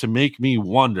there to make me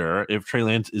wonder if Trey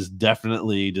Lance is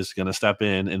definitely just going to step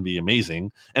in and be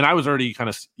amazing. And I was already kind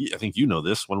of, I think you know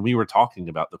this, when we were talking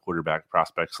about the quarterback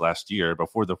prospects last year,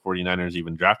 before the 49ers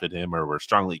even drafted him or were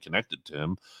strongly connected to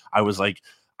him, I was like,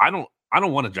 I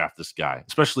don't want to draft this guy,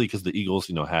 especially because the Eagles,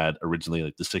 had originally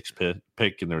like the 6th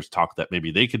pick, and there was talk that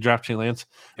maybe they could draft Trey Lance.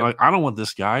 Yep. Like, I don't want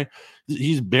this guy.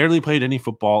 He's barely played any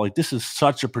football. Like, this is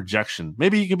such a projection.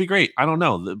 Maybe he could be great. I don't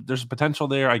know. There's potential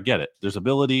there. I get it. There's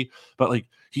ability, but like,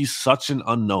 he's such an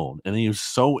unknown, and he was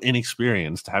so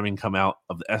inexperienced having come out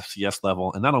of the FCS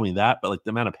level. And not only that, but like the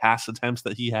amount of pass attempts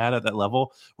that he had at that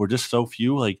level were just so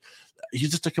few. Like,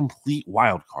 he's just a complete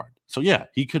wild card. So yeah,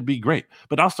 he could be great,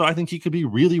 but also I think he could be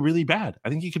really, really bad. I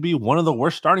think he could be one of the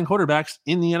worst starting quarterbacks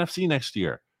in the NFC next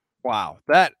year. Wow,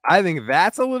 I think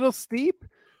that's a little steep.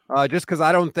 Just because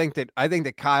I think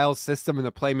that Kyle's system and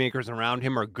the playmakers around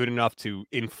him are good enough to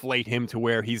inflate him to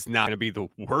where he's not going to be the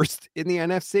worst in the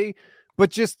NFC.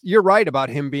 But just, you're right about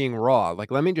him being raw.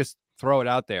 Like, let me just throw it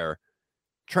out there.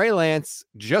 Trey Lance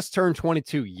just turned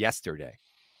 22 yesterday.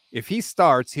 If he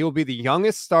starts, he'll be the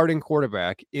youngest starting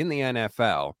quarterback in the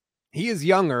NFL. He is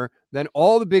younger than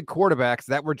all the big quarterbacks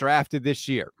that were drafted this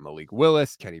year. Malik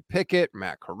Willis, Kenny Pickett,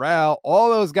 Matt Corral, all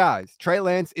those guys. Trey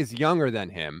Lance is younger than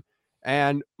him.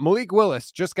 And Malik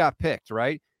Willis just got picked,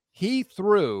 right? He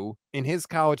threw in his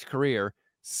college career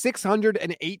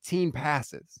 618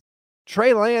 passes.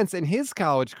 Trey Lance in his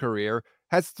college career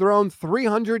has thrown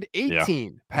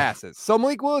 318 passes. So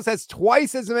Malik Willis has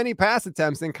twice as many pass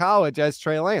attempts in college as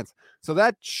Trey Lance. So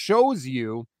that shows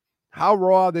you how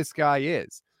raw this guy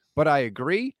is. But I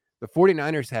agree, the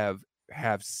 49ers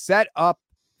have set up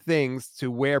things to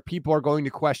where people are going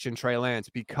to question Trey Lance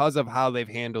because of how they've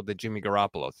handled the Jimmy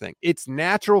Garoppolo thing. It's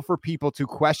natural for people to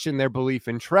question their belief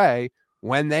in Trey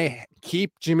when they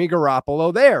keep Jimmy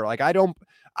Garoppolo there. Like, I don't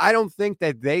think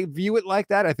that they view it like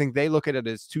that. I think they look at it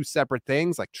as two separate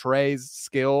things, like Trey's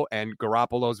skill and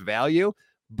Garoppolo's value.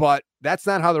 But that's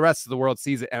not how the rest of the world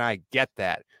sees it, and I get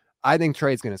that. I think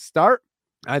Trey's going to start.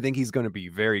 I think he's going to be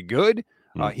very good.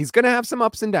 He's going to have some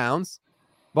ups and downs,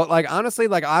 but like, honestly,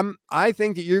 like I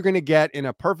think that you're going to get, in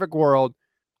a perfect world,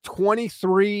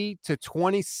 23 to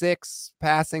 26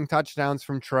 passing touchdowns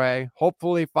from Trey,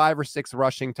 hopefully 5 or 6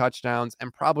 rushing touchdowns,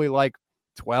 and probably like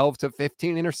 12 to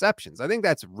 15 interceptions. I think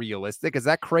that's realistic. Is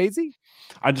that crazy?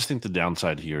 I just think the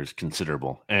downside here is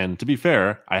considerable. And to be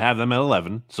fair, I have them at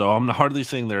 11, so I'm hardly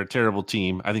saying they're a terrible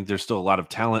team. I think there's still a lot of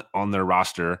talent on their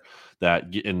roster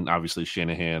that, and obviously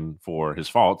Shanahan, for his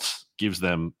faults, gives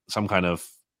them some kind of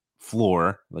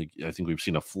floor. Like, I think we've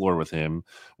seen a floor with him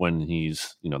when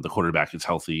he's, the quarterback is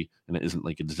healthy and it isn't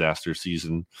like a disaster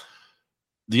season.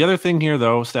 The other thing here,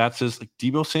 though, Stats, is like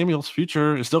Deebo Samuel's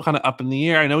future is still kind of up in the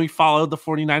air. I know he followed the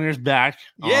 49ers back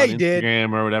on he Instagram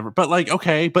did. Or whatever, but like,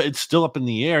 okay, but it's still up in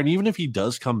the air. And even if he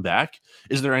does come back,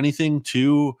 is there anything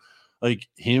to like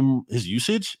his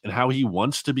usage and how he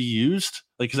wants to be used?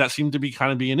 Like, because that seemed to be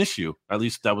kind of be an issue. At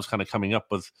least that was kind of coming up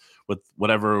with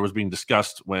whatever was being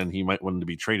discussed when he might want to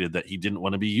be traded, that he didn't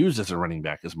want to be used as a running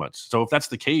back as much. So if that's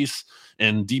the case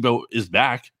and Deebo is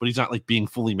back, but he's not like being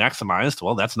fully maximized,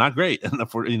 well, that's not great. And the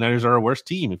 49ers are a worse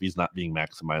team if he's not being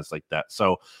maximized like that.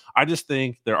 So I just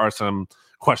think there are some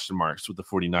question marks with the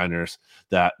 49ers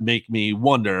that make me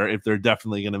wonder if they're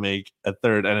definitely going to make a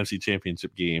third NFC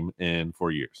championship game in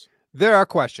 4 years. There are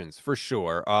questions for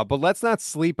sure, but let's not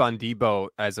sleep on Deebo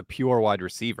as a pure wide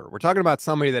receiver. We're talking about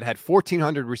somebody that had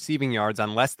 1,400 receiving yards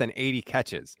on less than 80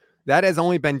 catches. That has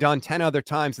only been done 10 other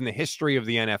times in the history of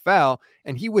the NFL,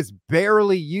 and he was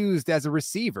barely used as a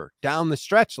receiver down the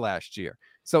stretch last year.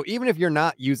 So even if you're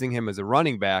not using him as a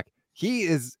running back, he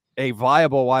is a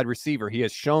viable wide receiver. He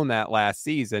has shown that last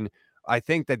season. I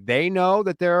think that they know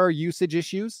that there are usage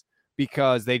issues,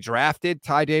 because they drafted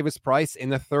Ty Davis-Price in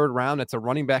the 3rd round. It's a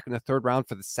running back in the 3rd round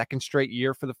for the 2nd straight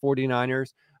year for the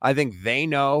 49ers. I think they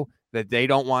know that they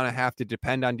don't want to have to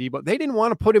depend on Debo. They didn't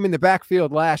want to put him in the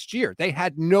backfield last year. They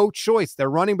had no choice. Their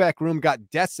running back room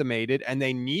got decimated, and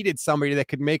they needed somebody that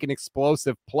could make an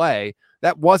explosive play.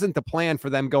 That wasn't the plan for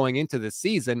them going into the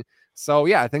season. So,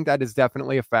 yeah, I think that is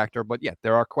definitely a factor. But, yeah,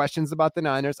 there are questions about the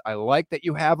Niners. I like that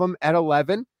you have them at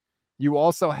 11. You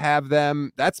also have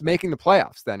them, that's making the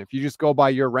playoffs then, if you just go by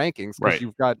your rankings, because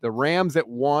you've got the Rams at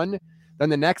 1. Then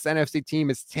the next NFC team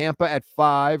is Tampa at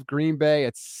 5, Green Bay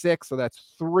at 6, so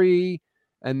that's 3,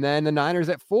 and then the Niners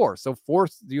at 4. So 4,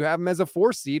 do you have them as a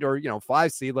 4 seed or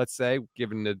 5 seed, let's say,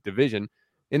 given the division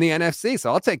in the NFC?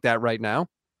 So I'll take that right now.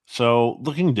 So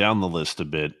looking down the list a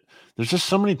bit, there's just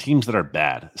so many teams that are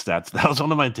bad. Stats. That was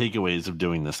one of my takeaways of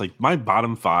doing this. Like my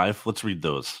bottom 5. Let's read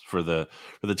those for the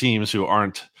teams who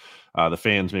aren't the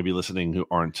fans maybe listening who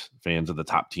aren't fans of the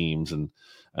top teams and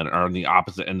are on the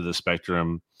opposite end of the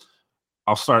spectrum.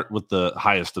 I'll start with the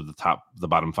highest of the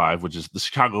bottom 5, which is the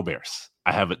Chicago Bears.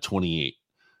 I have it 28.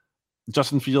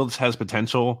 Justin Fields has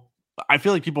potential. I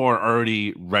feel like people are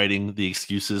already writing the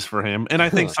excuses for him. And I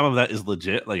think some of that is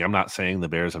legit. Like, I'm not saying the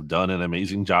Bears have done an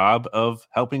amazing job of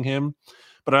helping him,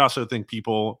 but I also think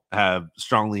people have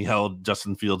strongly held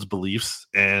Justin Fields' beliefs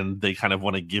and they kind of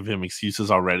want to give him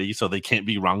excuses already. So they can't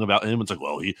be wrong about him. It's like,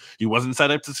 well, he wasn't set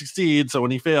up to succeed. So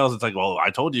when he fails, it's like, well, I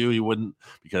told you he wouldn't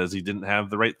because he didn't have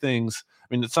the right things.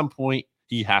 I mean, at some point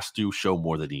he has to show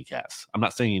more than he has. I'm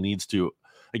not saying he needs to.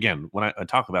 Again, when I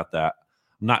talk about that,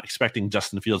 I'm not expecting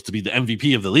Justin Fields to be the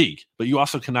MVP of the league, but you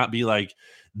also cannot be like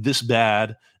this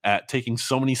bad at taking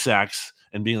so many sacks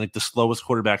and being like the slowest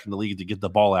quarterback in the league to get the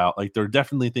ball out. Like, there are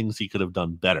definitely things he could have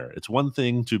done better. It's one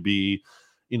thing to be,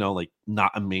 like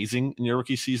not amazing in your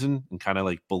rookie season and kind of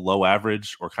like below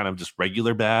average or kind of just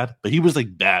regular bad, but he was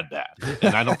like bad.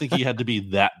 And I don't think he had to be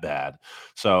that bad.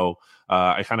 So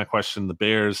I kind of question the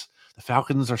Bears. The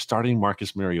Falcons are starting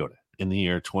Marcus Mariota in the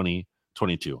year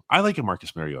 2022. I like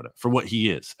Marcus Mariota for what he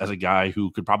is as a guy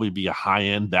who could probably be a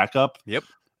high-end backup. Yep.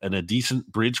 And a decent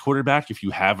bridge quarterback if you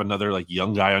have another like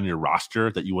young guy on your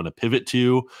roster that you want to pivot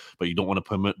to, but you don't want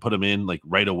to put him in like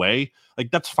right away. Like,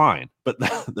 that's fine. But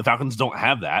the Falcons don't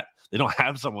have that. They don't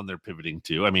have someone they're pivoting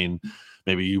to. I mean,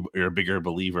 maybe you're a bigger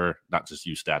believer, not just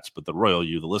you stats, but the royal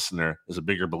you, the listener, is a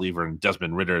bigger believer in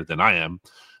Desmond Ridder than I am.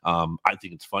 I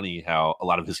think it's funny how a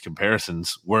lot of his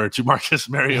comparisons were to Marcus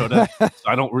Mariota. So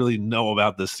I don't really know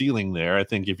about the ceiling there. I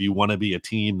think if you want to be a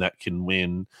team that can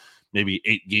win maybe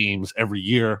 8 games every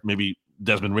year, maybe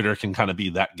Desmond Ridder can kind of be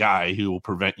that guy who will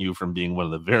prevent you from being one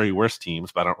of the very worst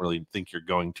teams, but I don't really think you're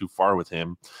going too far with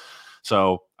him.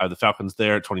 So I have the Falcons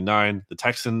there at 29. The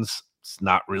Texans, it's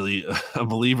not really a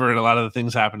believer in a lot of the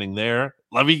things happening there.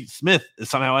 Lovie Smith is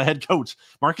somehow a head coach.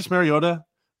 Marcus Mariota,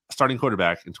 starting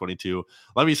quarterback in 22.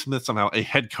 Lovie Smith somehow a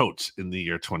head coach in the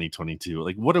year 2022.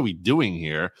 Like, what are we doing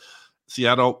here?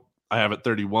 Seattle, I have it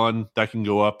 31. That can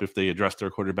go up if they address their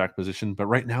quarterback position. But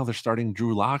right now they're starting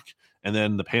Drew Lock. And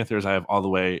then the Panthers I have all the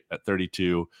way at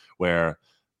 32, where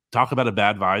talk about a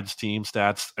bad vibes team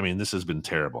stats. I mean, this has been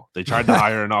terrible. They tried to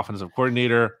hire an offensive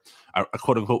coordinator, a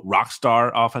quote unquote rock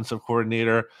star offensive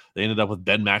coordinator. They ended up with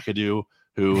Ben McAdoo,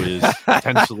 who is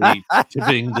potentially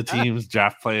tipping the team's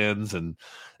draft plans. And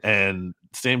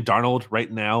Sam Darnold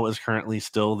right now is currently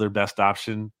still their best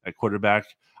option at quarterback.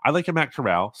 I like him at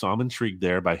Corral, so I'm intrigued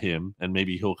there by him, and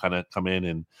maybe he'll kind of come in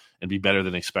and be better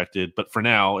than expected. But for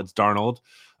now, it's Darnold.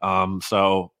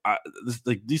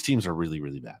 These teams are really,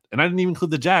 really bad. And I didn't even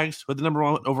include the Jags with the number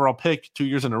 1 overall pick 2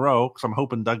 years in a row, because I'm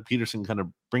hoping Doug Peterson kind of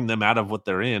bring them out of what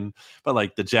they're in. But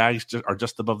like the Jags are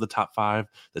just above the top 5.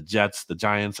 The Jets, the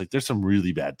Giants, like there's some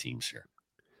really bad teams here.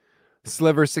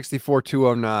 Sliver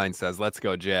 64209 says, "Let's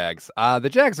go Jags." The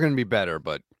Jags are going to be better,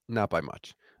 but not by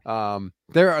much.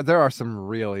 There are some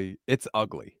really, it's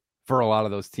ugly for a lot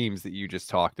of those teams that you just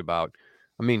talked about.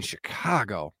 I mean,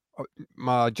 Chicago,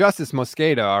 Justice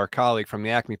Mosqueda, our colleague from the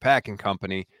Acme Packing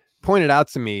Company, pointed out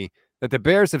to me that the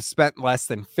Bears have spent less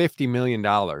than $50 million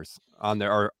on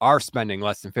their, or are spending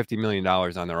less than $50 million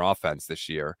on their offense this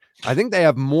year. I think they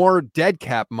have more dead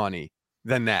cap money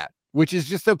than that, which is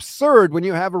just absurd when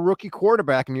you have a rookie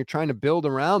quarterback and you're trying to build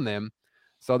around them.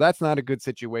 So that's not a good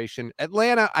situation.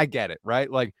 Atlanta, I get it, right?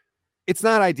 Like, it's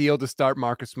not ideal to start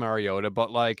Marcus Mariota,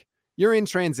 but like, you're in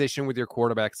transition with your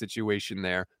quarterback situation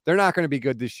there. They're not going to be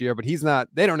good this year, but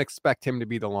they don't expect him to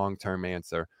be the long-term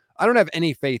answer. I don't have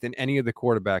any faith in any of the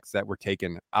quarterbacks that were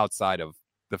taken outside of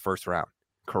the first round.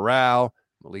 Corral,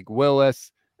 Malik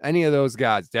Willis, any of those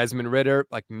guys, Desmond Ridder,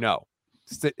 like, no.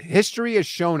 History has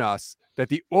shown us that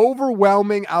the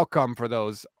overwhelming outcome for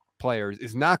those players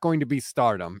is not going to be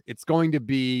stardom. It's going to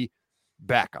be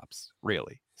backups,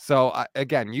 really. So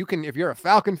again, you can, if you're a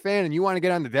Falcon fan and you want to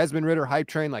get on the Desmond Ridder hype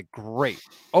train, like, great.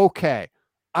 Okay.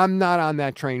 I'm not on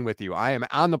that train with you. I am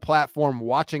on the platform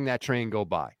watching that train go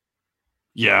by.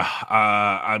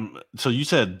 Yeah. So you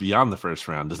said beyond the first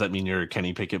round. Does that mean you're a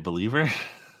Kenny Pickett believer?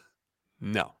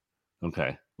 No.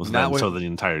 Okay. Was Not that so when, the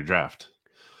entire draft?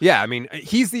 Yeah, I mean,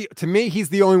 to me, he's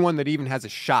the only one that even has a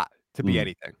shot to be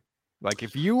anything. Like,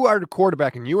 if you are the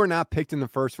quarterback and you are not picked in the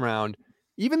first round,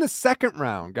 even the second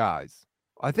round, guys,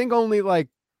 I think only like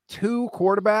 2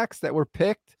 quarterbacks that were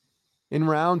picked in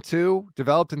round 2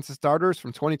 developed into starters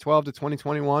from 2012 to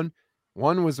 2021.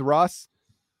 One was Russ.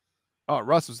 Oh,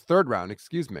 Russ was third round.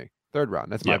 Excuse me. Third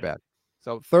round. That's my bad.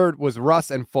 So third was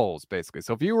Russ and Foles, basically.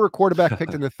 So if you were a quarterback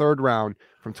picked in the third round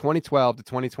from 2012 to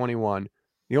 2021,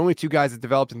 the only 2 guys that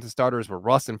developed into starters were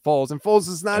Russ and Foles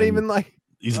is not even like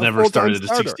he's a never full-time started a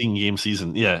starter. 16-game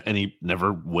season. Yeah, and he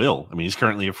never will. I mean, he's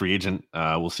currently a free agent.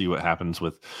 We'll see what happens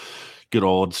with good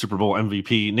old Super Bowl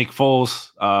MVP Nick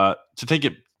Foles. To take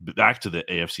it back to the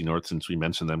AFC North, since we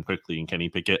mentioned them quickly, and Kenny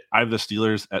Pickett, I have the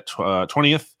Steelers at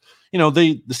 20th. You know,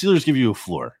 the Steelers give you a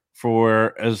floor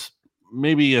for as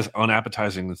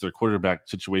unappetizing as their quarterback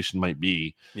situation might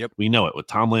be. Yep. We know it with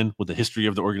Tomlin, with the history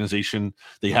of the organization,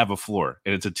 they have a floor,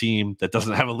 and it's a team that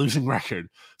doesn't have a losing record.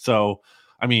 So,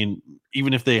 I mean,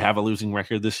 even if they have a losing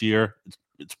record this year,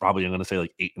 it's probably, I'm going to say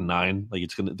like 8-9. Like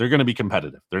they're going to be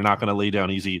competitive. They're not going to lay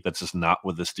down easy. That's just not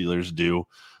what the Steelers do.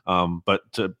 But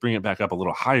to bring it back up a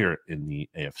little higher in the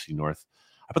AFC North,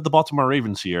 I put the Baltimore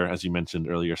Ravens here, as you mentioned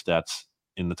earlier, stats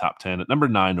in the top 10 at number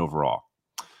 9 overall,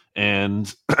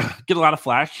 and get a lot of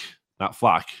flack. Not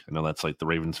flock. I know that's like the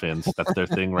Ravens fans. That's their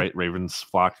thing, right? Ravens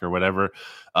flock or whatever.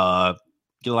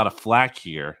 Get a lot of flack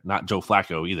here. Not Joe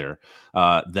Flacco either.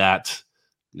 That,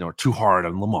 too hard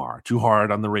on Lamar, too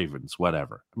hard on the Ravens,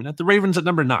 whatever. I mean, at the Ravens at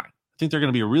number 9, I think they're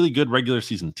going to be a really good regular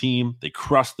season team. They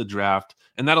crushed the draft,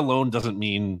 and that alone doesn't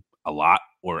mean a lot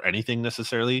or anything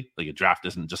necessarily. Like, a draft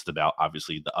isn't just about,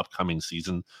 obviously, the upcoming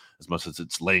season as much as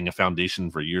it's laying a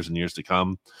foundation for years and years to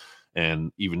come.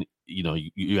 And even,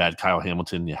 you had Kyle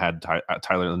Hamilton, you had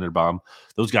Tyler Linderbaum.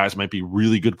 Those guys might be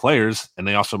really good players, and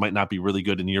they also might not be really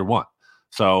good in year 1.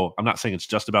 So I'm not saying it's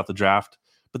just about the draft,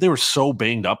 but they were so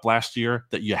banged up last year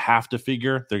that you have to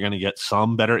figure they're going to get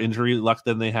some better injury luck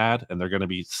than they had, and they're going to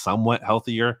be somewhat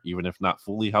healthier, even if not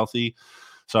fully healthy.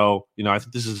 So, I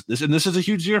think this is a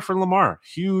huge year for Lamar.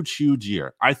 Huge, huge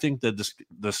year. I think that this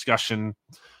discussion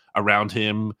around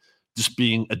him just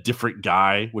being a different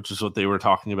guy, which is what they were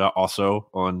talking about also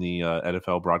on the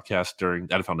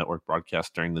NFL Network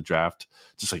broadcast during the draft.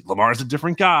 Just like, Lamar's a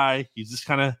different guy. He's just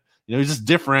kind of, he's just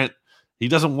different. He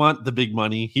doesn't want the big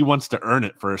money. He wants to earn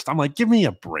it first. I'm like, give me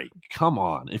a break. Come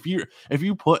on. If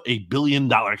you put $1 billion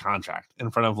contract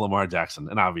in front of Lamar Jackson,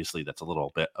 and obviously that's a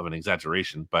little bit of an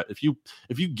exaggeration, but if you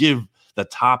give the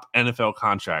top NFL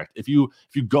contract, if you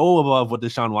go above what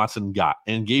Deshaun Watson got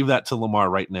and gave that to Lamar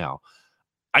right now,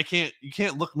 you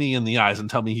can't look me in the eyes and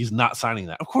tell me he's not signing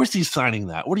that. Of course he's signing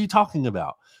that. What are you talking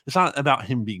about? It's not about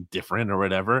him being different or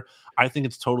whatever. I think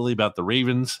it's totally about the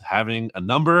Ravens having a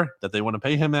number that they want to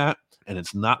pay him at, and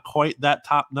it's not quite that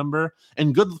top number.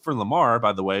 And good for Lamar,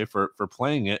 by the way, for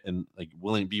playing it and like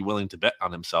be willing to bet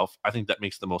on himself. I think that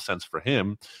makes the most sense for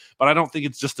him. But I don't think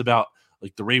it's just about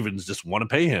like the Ravens just want to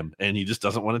pay him and he just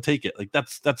doesn't want to take it. Like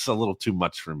that's a little too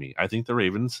much for me. I think the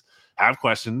Ravens have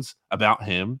questions about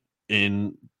him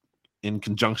in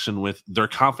conjunction with their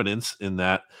confidence in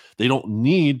that they don't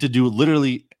need to do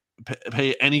literally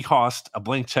pay any cost a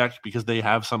blank check because they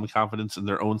have some confidence in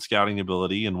their own scouting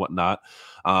ability and whatnot,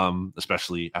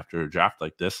 especially after a draft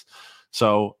like this.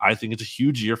 So I think it's a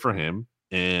huge year for him,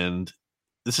 and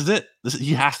this is it.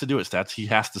 He has to do it, Stats. He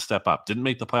has to step up. Didn't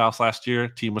make the playoffs last year.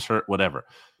 Team was hurt, whatever.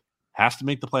 Has to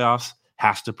make the playoffs,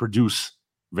 has to produce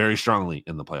very strongly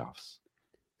in the playoffs.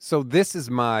 So this is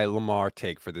my Lamar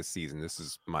take for this season. This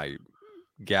is my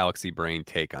galaxy brain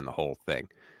take on the whole thing.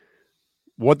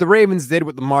 What the Ravens did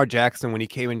with Lamar Jackson when he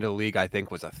came into the league, I think,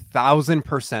 was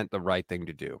 1,000% the right thing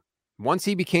to do. Once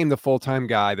he became the full-time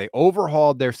guy, they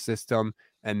overhauled their system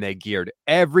and they geared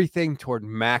everything toward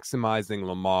maximizing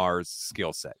Lamar's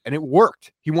skill set. And it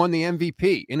worked. He won the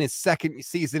MVP in his second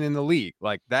season in the league.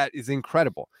 Like, that is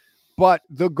incredible. But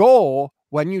the goal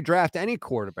when you draft any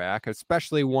quarterback,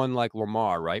 especially one like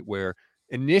Lamar, right, where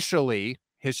initially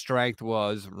his strength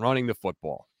was running the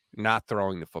football, not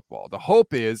throwing the football. The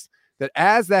hope is that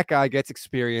as that guy gets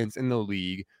experience in the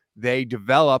league, they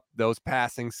develop those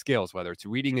passing skills, whether it's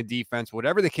reading a defense,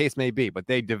 whatever the case may be, but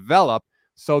they develop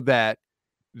so that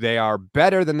they are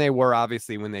better than they were,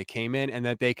 obviously, when they came in, and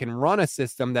that they can run a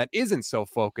system that isn't so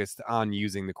focused on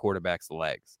using the quarterback's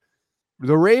legs.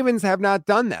 The Ravens have not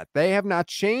done that. They have not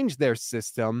changed their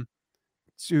system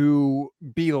to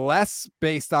be less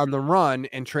based on the run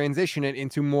and transition it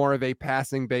into more of a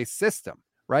passing based system,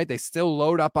 right? They still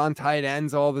load up on tight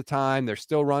ends all the time. They're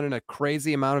still running a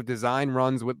crazy amount of design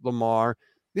runs with Lamar.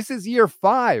 This is year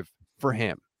 5 for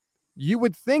him. You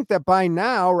would think that by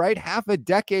now, right, half a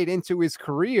decade into his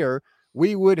career,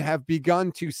 we would have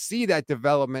begun to see that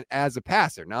development as a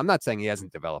passer. Now, I'm not saying he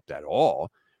hasn't developed at all,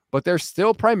 but they're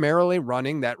still primarily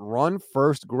running that run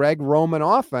first Greg Roman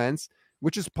offense,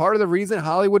 which is part of the reason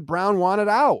Hollywood Brown wanted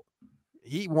out.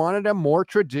 He wanted a more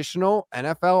traditional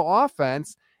NFL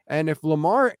offense. And if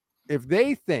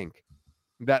they think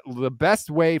that the best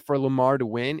way for Lamar to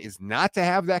win is not to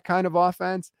have that kind of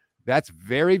offense, that's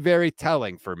very, very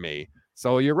telling for me.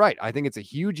 So you're right. I think it's a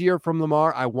huge year from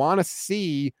Lamar. I want to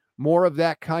see more of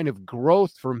that kind of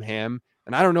growth from him.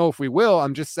 And I don't know if we will.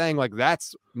 I'm just saying, like,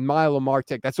 that's my Lamar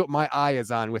take. That's what my eye is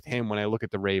on with him when I look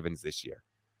at the Ravens this year.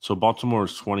 So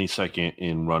Baltimore's 22nd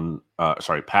in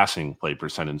passing play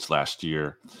percentage last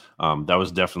year. That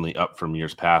was definitely up from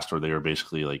years past where they were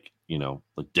basically like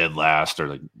dead last or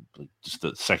like just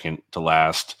the second to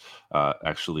last.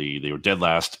 Actually, they were dead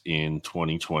last in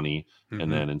 2020. Mm-hmm.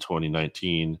 And then in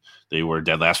 2019, they were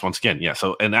dead last once again. Yeah.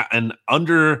 So, and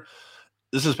under,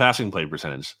 this is passing play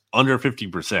percentage under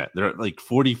 50%. They're at like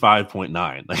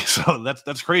 45.9. Like, so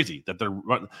that's crazy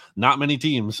that not many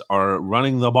teams are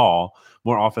running the ball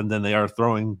more often than they are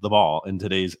throwing the ball in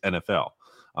today's NFL.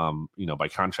 By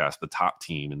contrast, the top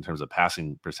team in terms of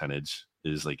passing percentage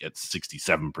is like at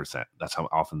 67%. That's how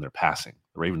often they're passing.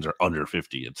 The Ravens are under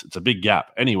 50. It's a big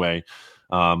gap. Anyway,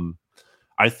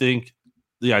 I think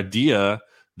the idea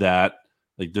that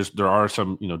like there are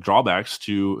some drawbacks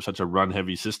to such a run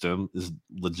heavy system is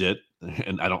legit,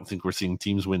 and I don't think we're seeing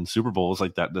teams win Super Bowls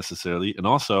like that necessarily. And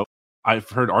also, I've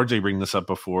heard RJ bring this up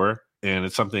before, and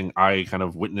it's something I kind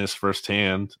of witnessed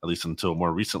firsthand, at least until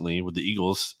more recently with the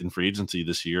Eagles in free agency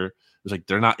this year. It's like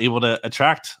they're not able to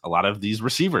attract a lot of these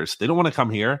receivers. They don't want to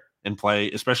come here and play,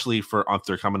 especially if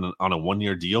they're coming on a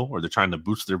 1-year deal or they're trying to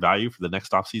boost their value for the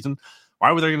next offseason.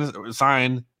 Why were they going to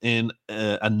sign in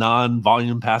a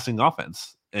non-volume passing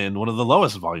offense and one of the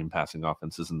lowest volume passing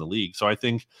offenses in the league? So I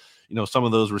think, some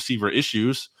of those receiver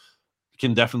issues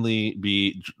can definitely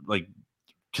be like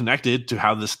connected to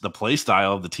how the play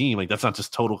style of the team, like that's not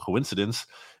just total coincidence.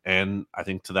 And I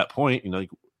think to that point,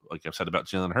 like I've said about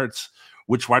Jalen Hurts,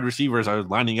 which wide receivers are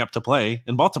lining up to play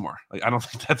in Baltimore? Like, I don't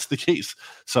think that's the case.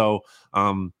 So,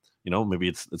 maybe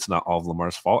it's not all of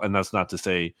Lamar's fault. And that's not to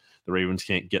say the Ravens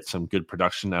can't get some good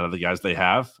production out of the guys they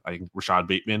have. I think Rashad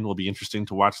Bateman will be interesting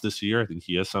to watch this year. I think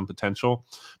he has some potential.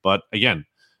 But again,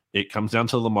 it comes down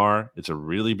to Lamar. It's a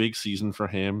really big season for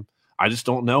him. I just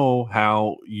don't know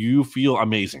how you feel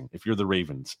amazing if you're the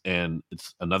Ravens. And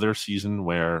it's another season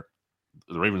where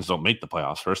the Ravens don't make the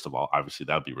playoffs, first of all. Obviously,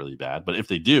 that would be really bad. But if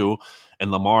they do,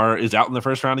 and Lamar is out in the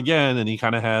first round again, and he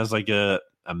kind of has like a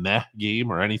meh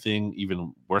game or anything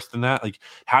even worse than that, like,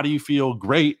 how do you feel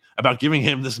great about giving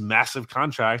him this massive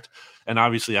contract? And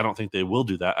obviously, I don't think they will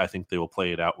do that. I think they will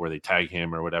play it out where they tag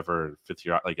him or whatever, 5th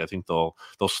year. Like, I think they'll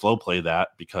slow play that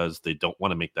because they don't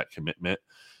want to make that commitment.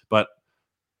 But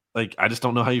like, I just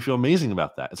don't know how you feel amazing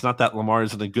about that. It's not that Lamar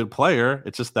isn't a good player.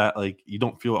 It's just that, like, you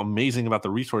don't feel amazing about the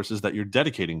resources that you're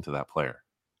dedicating to that player.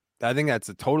 I think that's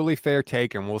a totally fair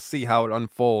take, and we'll see how it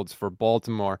unfolds for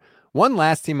Baltimore. One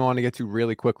last team I want to get to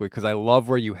really quickly, because I love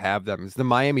where you have them, is the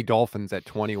Miami Dolphins at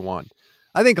 21.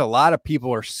 I think a lot of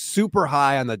people are super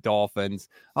high on the Dolphins.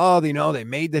 Oh, they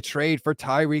made the trade for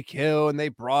Tyreek Hill, and they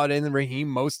brought in Raheem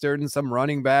Mostert and some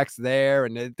running backs there,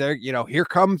 and they're, here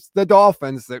comes the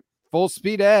Dolphins. They're full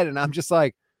speed ahead. And I'm just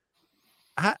like,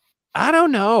 I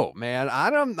don't know, man.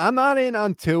 I'm not in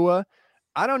on Tua.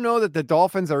 I don't know that the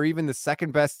Dolphins are even the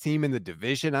second best team in the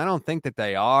division. I don't think that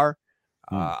they are.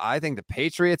 I think the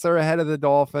Patriots are ahead of the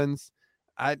Dolphins.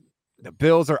 The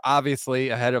Bills are obviously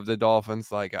ahead of the Dolphins.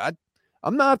 Like,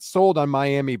 I'm not sold on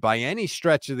Miami by any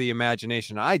stretch of the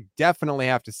imagination. I definitely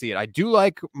have to see it. I do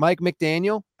like Mike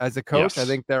McDaniel as a coach. Yes. I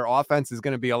think their offense is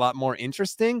going to be a lot more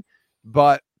interesting,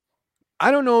 but I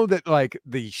don't know that, like,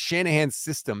 the Shanahan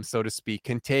system, so to speak,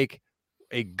 can take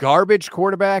a garbage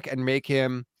quarterback and make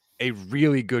him a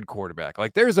really good quarterback.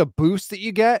 Like, there's a boost that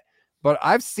you get, but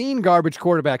I've seen garbage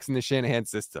quarterbacks in the Shanahan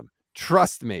system.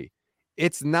 Trust me,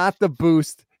 it's not the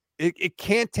boost. It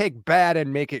can't take bad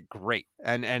and make it great.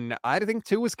 And I think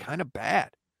Tua was kind of bad.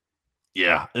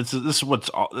 Yeah, this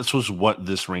was what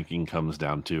this ranking comes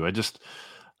down to.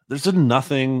 There's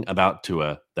nothing about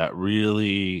Tua that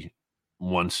really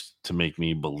wants to make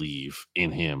me believe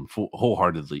in him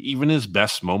wholeheartedly. Even his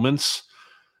best moments,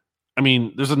 I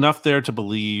mean, there's enough there to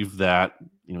believe that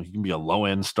he can be a low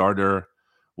end starter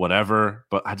whatever.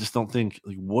 But I just don't think,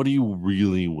 like, what are you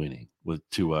really winning with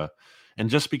Tua? And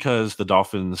just because the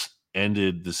Dolphins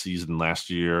ended the season last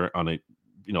year on a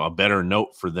better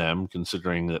note for them,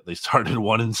 considering that they started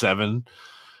 1-7,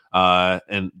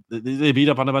 and they beat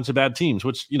up on a bunch of bad teams,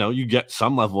 which, you get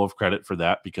some level of credit for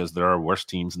that because there are worse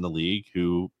teams in the league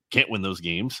who can't win those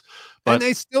games. But and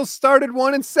they still started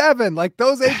 1-7. Like,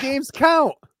 those 8 games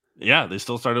count. Yeah, they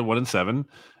still started 1-7,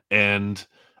 and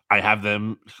I have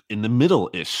them in the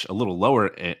middle-ish, a little lower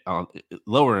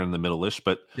in the middle-ish,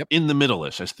 but in the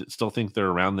middle-ish. I still think they're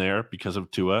around there because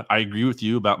of Tua. I agree with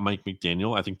you about Mike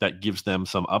McDaniel. I think that gives them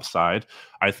some upside.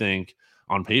 I think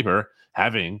on paper,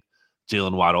 having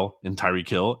Jalen Waddle and Tyreek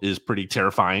Hill is pretty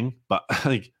terrifying, but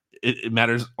like it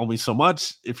matters only so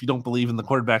much if you don't believe in the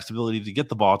quarterback's ability to get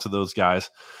the ball to those guys.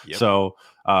 So,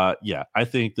 I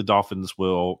think the Dolphins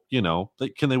will,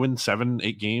 can they win 7,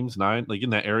 8 games, 9, like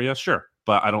in that area? Sure.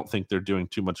 But I don't think they're doing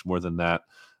too much more than that.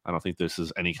 I don't think this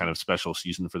is any kind of special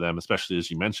season for them, especially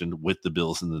as you mentioned, with the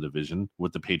Bills in the division,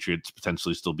 with the Patriots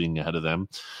potentially still being ahead of them.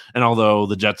 And although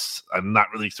the Jets, I'm not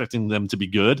really expecting them to be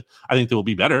good, I think they will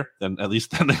be better than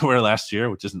they were last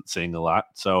year, which isn't saying a lot.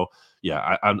 So,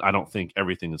 I don't think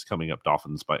everything is coming up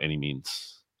Dolphins by any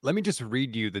means. Let me just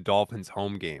read you the Dolphins'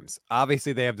 home games.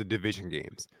 Obviously, they have the division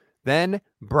games. Then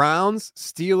Browns,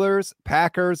 Steelers,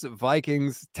 Packers,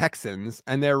 Vikings, Texans,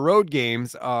 and their road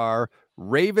games are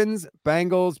Ravens,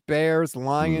 Bengals, Bears,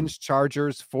 Lions,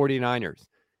 Chargers, 49ers.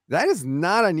 That is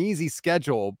not an easy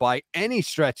schedule by any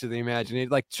stretch of the imagination.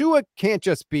 Like, Tua can't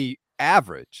just be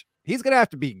average. He's going to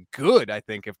have to be good, I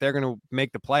think, if they're going to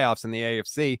make the playoffs in the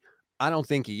AFC. I don't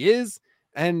think he is.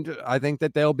 And I think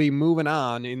that they'll be moving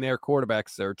on in their quarterback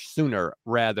search sooner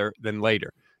rather than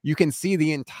later. You can see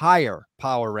the entire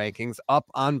power rankings up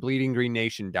on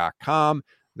bleedinggreennation.com.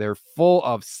 They're full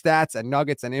of stats and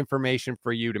nuggets and information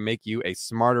for you to make you a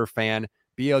smarter fan.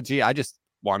 BLG, I just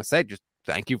want to say, just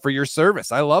thank you for your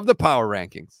service. I love the power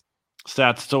rankings.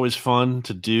 Stats, it's always fun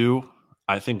to do.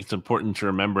 I think it's important to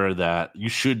remember that you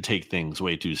should take things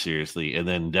way too seriously and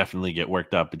then definitely get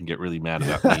worked up and get really mad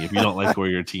about me if you don't like where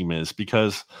your team is,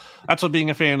 because that's what being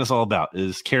a fan is all about,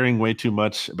 is caring way too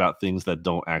much about things that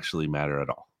don't actually matter at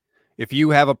all. If you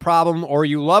have a problem or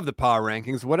you love the power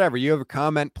rankings, whatever, you have a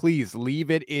comment, please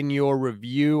leave it in your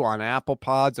review on Apple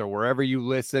Pods or wherever you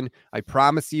listen. I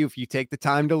promise you, if you take the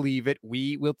time to leave it,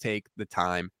 we will take the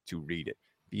time to read it.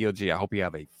 BLG, I hope you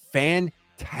have a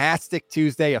fantastic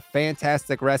Tuesday, a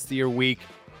fantastic rest of your week.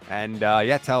 And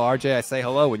tell RJ I say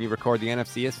hello when you record the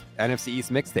NFC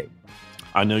East mixtape.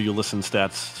 I know you listen,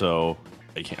 Stats, so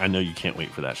I know you can't wait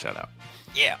for that shout out.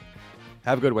 Yeah.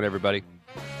 Have a good one, everybody.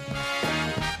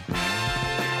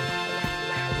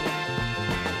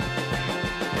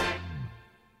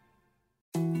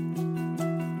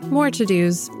 More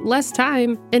to-dos, less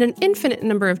time, and an infinite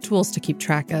number of tools to keep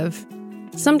track of.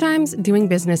 Sometimes doing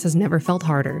business has never felt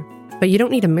harder, but you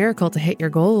don't need a miracle to hit your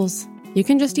goals. You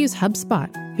can just use HubSpot,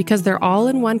 because their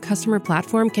all-in-one customer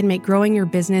platform can make growing your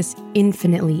business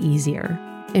infinitely easier.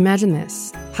 Imagine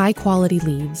this: high-quality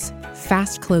leads,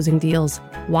 fast closing deals,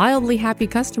 wildly happy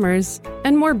customers,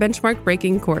 and more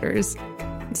benchmark-breaking quarters.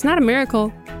 It's not a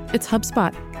miracle, it's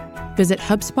HubSpot. Visit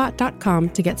HubSpot.com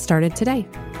to get started today.